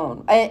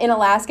trombone. In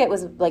Alaska, it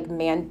was like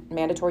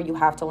mandatory. You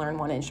have to learn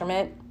one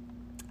instrument.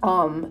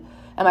 And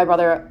my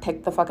brother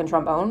picked the fucking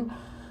trombone.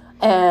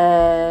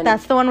 And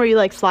that's the one where you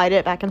like slide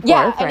it back and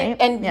forth, right?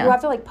 And you have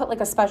to like put like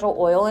a special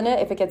oil in it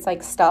if it gets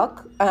like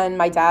stuck. And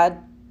my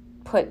dad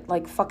put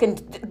like fucking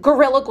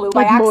Gorilla Glue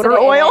by accident. Motor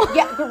oil?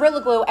 Yeah,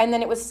 Gorilla Glue, and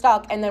then it was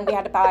stuck, and then we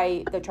had to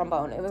buy the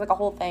trombone. It was like a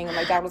whole thing, and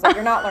my dad was like,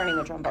 "You're not learning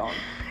the trombone."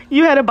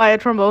 You had to buy a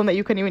trombone that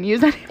you couldn't even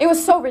use anymore. It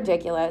was so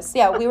ridiculous.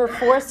 Yeah, we were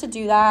forced to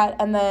do that,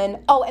 and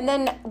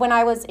then when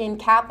I was in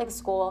Catholic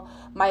school,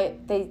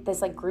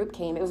 this like group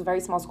came. It was a very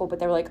small school, but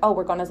they were like, oh,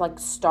 we're gonna like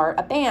start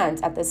a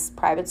band at this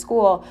private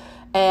school,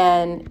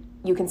 and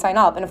you can sign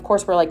up. And of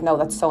course, we're like, no,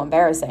 that's so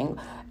embarrassing.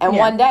 And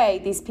one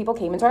day, these people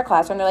came into our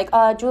classroom. They're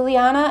like,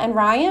 Juliana and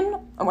Ryan,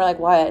 and we're like,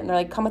 what? And they're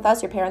like, come with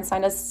us. Your parents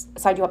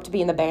signed you up to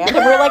be in the band,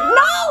 and we're like,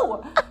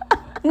 no.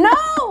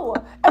 No!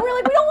 And we're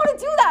like, we don't want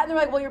to do that. And they're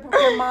like, well,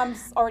 your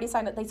mom's already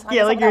signed it. They signed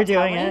yeah, us like up you're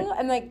without doing telling. it.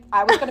 And like,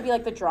 I was going to be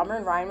like the drummer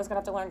and Ryan was going to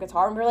have to learn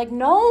guitar. And we were like,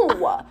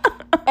 no.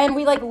 And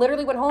we like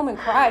literally went home and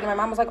cried. And my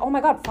mom was like, oh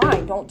my God,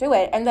 fine, don't do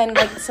it. And then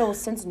like, so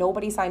since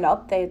nobody signed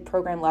up, the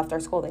program left our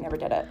school. They never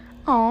did it.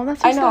 Oh, that's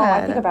so I know,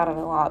 sad. I think about it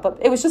a lot. But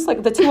it was just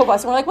like the two of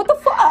us. And we're like, what the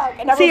fuck?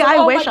 And See, everyone's like, I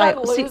oh wish my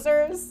God,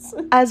 losers.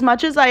 As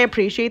much as I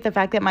appreciate the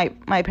fact that my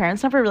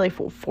parents never really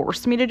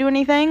forced me to do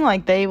anything,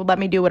 like they would let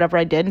me do whatever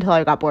I did until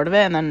I got bored of it,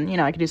 and then, you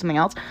know, I could do something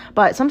else.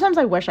 But sometimes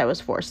I wish I was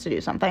forced to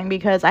do something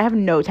because I have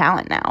no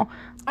talent now.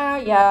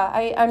 Yeah,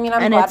 I mean,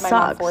 I'm And glad it my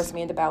mom sucks. forced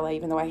me into ballet,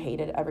 even though I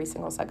hated every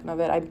single second of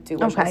it. I do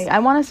wish Okay, I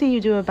want to see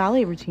you do a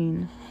ballet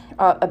routine.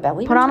 a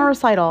belly Put on a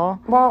recital.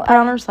 Well, Put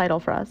on a recital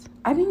for us.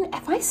 I mean,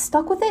 if I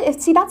stuck with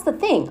it, see, that's the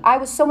thing. I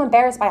was so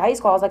embarrassed by high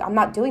school. I was like, I'm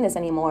not doing this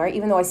anymore,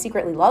 even though I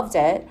secretly loved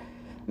it.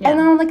 Yeah. And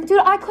then I'm like,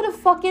 dude, I could have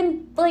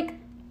fucking, like,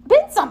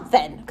 been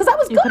something. Because I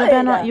was good. You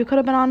could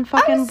have been on I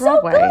fucking was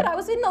Broadway. so good. I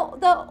was in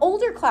the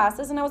older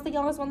classes, and I was the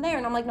youngest one there.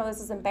 And I'm like, no, this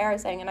is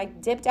embarrassing. And I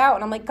dipped out.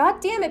 And I'm like,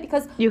 God damn it,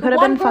 because You could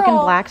have been fucking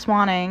Black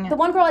Swanning. The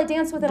one girl I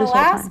danced with in this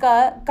whole time.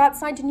 Alaska got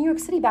signed to New York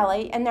City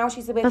Ballet, and now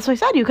she's with That's what I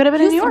said. You could have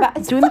been in New Houston York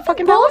It's doing the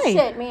fucking ballet.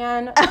 bullshit,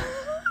 man.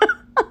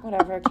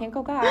 Whatever, can't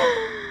go back.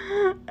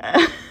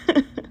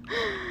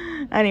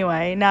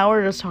 Anyway, now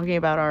we're just talking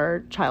about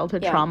our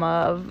childhood trauma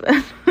of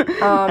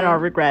and our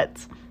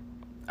regrets.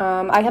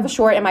 I have a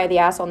short Am I the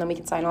Asshole, and then we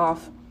can sign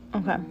off.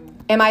 Okay.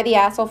 Am I the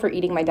asshole for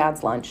eating my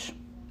dad's lunch?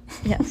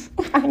 Yes.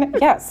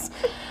 Yes.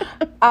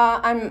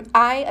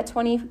 I, a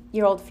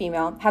 20-year-old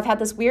female, have had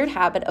this weird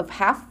habit of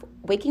half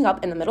waking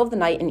up in the middle of the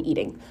night and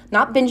eating.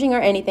 Not binging or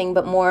anything,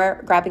 but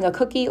more grabbing a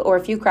cookie or a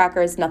few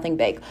crackers, nothing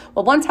big.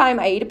 Well, one time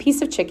I ate a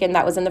piece of chicken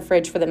that was in the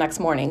fridge for the next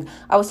morning.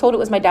 I was told it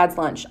was my dad's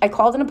lunch. I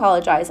called and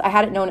apologized. I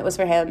hadn't known it was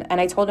for him, and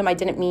I told him I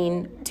didn't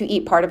mean to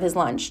eat part of his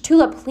lunch.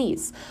 Tula,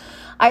 please.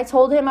 I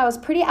told him I was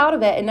pretty out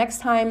of it, and next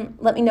time,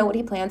 let me know what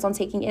he plans on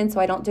taking in so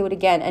I don't do it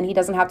again, and he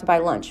doesn't have to buy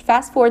lunch.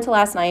 Fast forward to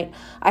last night.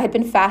 I had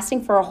been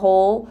fasting for a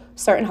whole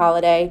certain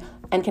holiday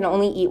and can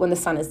only eat when the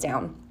sun is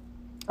down.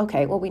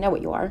 Okay, well, we know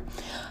what you are.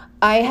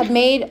 I had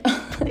made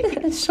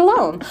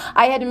shalom.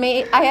 I had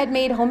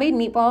made homemade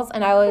meatballs,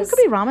 and I was It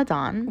could be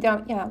Ramadan.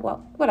 yeah,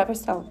 well, whatever.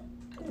 Still,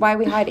 why are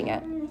we hiding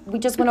it? We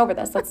just went over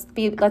this.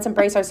 Let's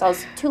embrace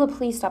ourselves. Tula,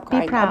 please stop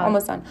crying. proud. I'm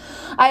almost done.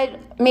 I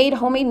had made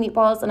homemade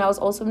meatballs, and I was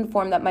also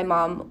informed that my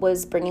mom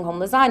was bringing home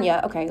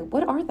lasagna. Okay,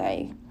 what are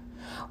they?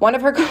 One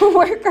of her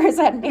coworkers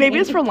had made. Maybe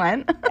it's for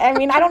Lent. I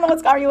mean, I don't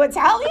know are you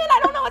Italian? I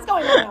don't know what's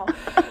going on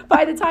now.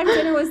 By the time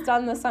dinner was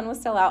done, the sun was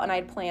still out, and I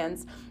had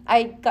plans.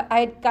 I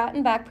had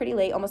gotten back pretty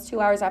late, almost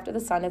 2 hours after the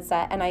sun had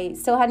set, and I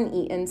still hadn't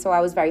eaten, so I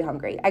was very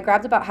hungry. I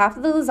grabbed about half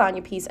of the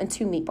lasagna piece and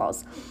 2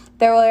 meatballs.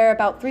 There were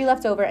about 3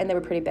 left over, and they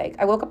were pretty big.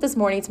 I woke up this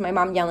morning to my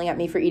mom yelling at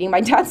me for eating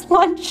my dad's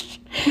lunch,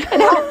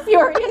 and how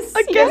furious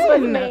he is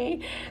with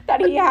me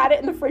that he had it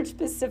in the fridge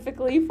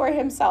specifically for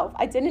himself.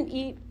 I didn't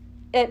eat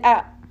it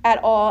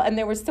at all, and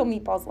there were still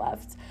meatballs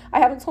left. I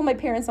haven't told my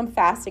parents I'm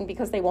fasting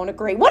because they won't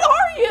agree. What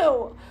are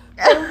you?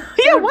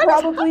 They would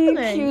probably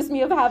accuse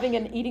me of having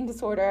an eating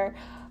disorder.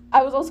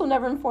 I was also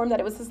never informed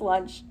that it was his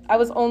lunch. I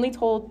was only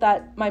told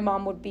that my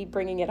mom would be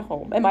bringing it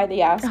home. Am I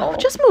the asshole?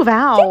 Just move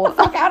out. Get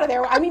the fuck out of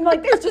there. I mean,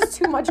 like, there's just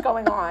too much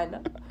going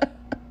on.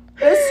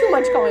 There's too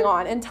much going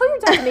on. And tell your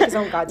dad to make his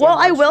own goddamn Well,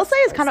 I lunch. will say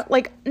it's kind of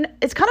like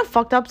it's kind of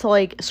fucked up to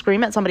like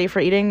scream at somebody for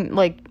eating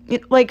like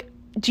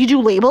did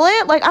you label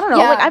it? Like, I don't know.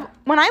 Yeah. Like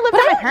when I lived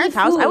at my parents'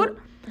 house, I would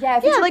Yeah,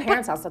 if it's your like,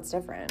 parents' house, that's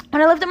different.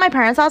 when I lived at my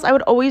parents' house, I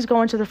would always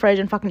go into the fridge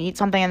and fucking eat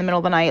something in the middle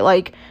of the night.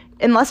 Like,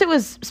 unless it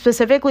was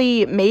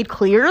specifically made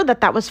clear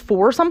that that was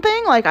for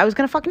something, like, I was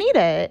gonna fucking eat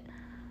it.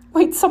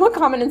 Wait, someone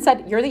commented and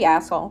said, you're the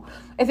asshole.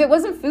 If it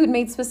wasn't food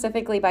made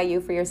specifically by you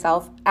for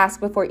yourself,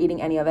 ask before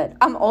eating any of it.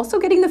 I'm also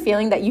getting the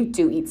feeling that you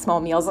do eat small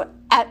meals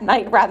at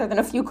night rather than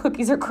a few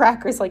cookies or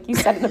crackers like you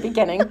said in the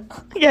beginning.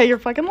 Yeah, you're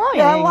fucking lying.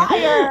 You're a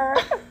liar.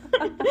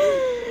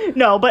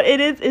 No, but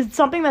it's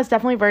something that's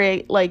definitely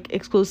very like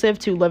exclusive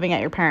to living at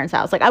your parents'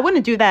 house. Like I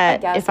wouldn't do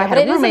that if I had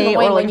a roommate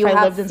or like if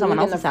I lived in someone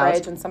else's house.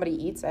 Fridge and somebody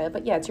eats it,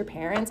 but yeah, it's your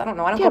parents. I don't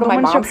know. I don't Yeah, go to but my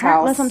when it's your mom's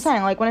house. that's what I'm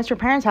saying. Like when it's your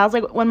parents' house,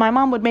 like when my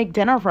mom would make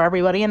dinner for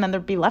everybody and then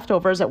there'd be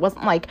leftovers, it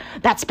wasn't like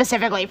that's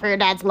specifically for your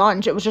dad's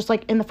lunch. It was just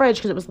like in the fridge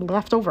because it was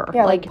leftover.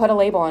 Yeah, like put a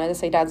label on it to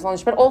say dad's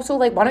lunch. But also,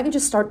 like, why don't you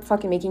just start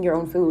fucking making your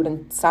own food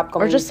and stop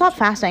going? Or just stop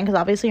fasting because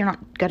obviously you're not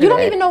good at it. You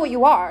don't even know what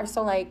you are,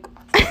 so like.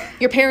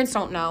 Your parents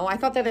don't know. I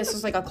thought that this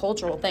was like a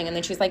cultural thing. And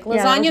then she's like,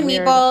 lasagna,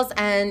 meatballs,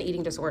 and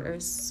eating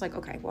disorders. It's like,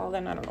 okay, well,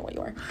 then I don't know what you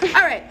are.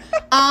 All right.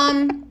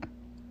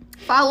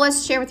 Follow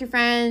us, share with your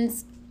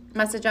friends,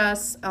 message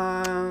us.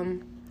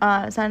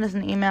 send us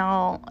an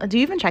email. Do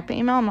you even check the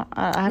email?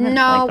 I haven't.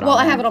 No, been well,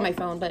 I on have there. it on my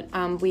phone, but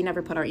we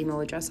never put our email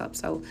address up.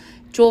 So,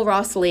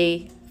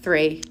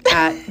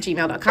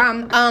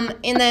 JewelRossLee3@gmail.com.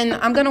 And then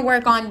I'm going to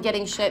work on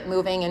getting shit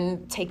moving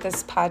and take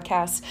this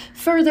podcast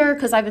further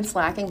because I've been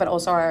slacking, but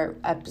also our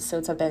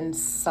episodes have been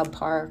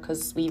subpar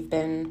because we've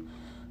been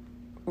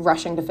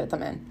rushing to fit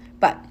them in.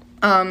 But,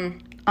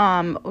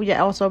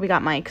 Yeah, also we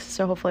got mics,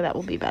 so hopefully that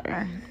will be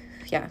better.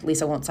 yeah,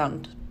 Lisa won't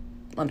sound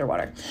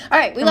underwater. All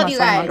right, we love you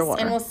Unless I'm guys,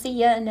 underwater. and we'll see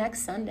you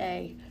next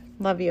Sunday.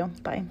 Love you.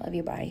 Bye. Love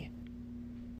you, bye.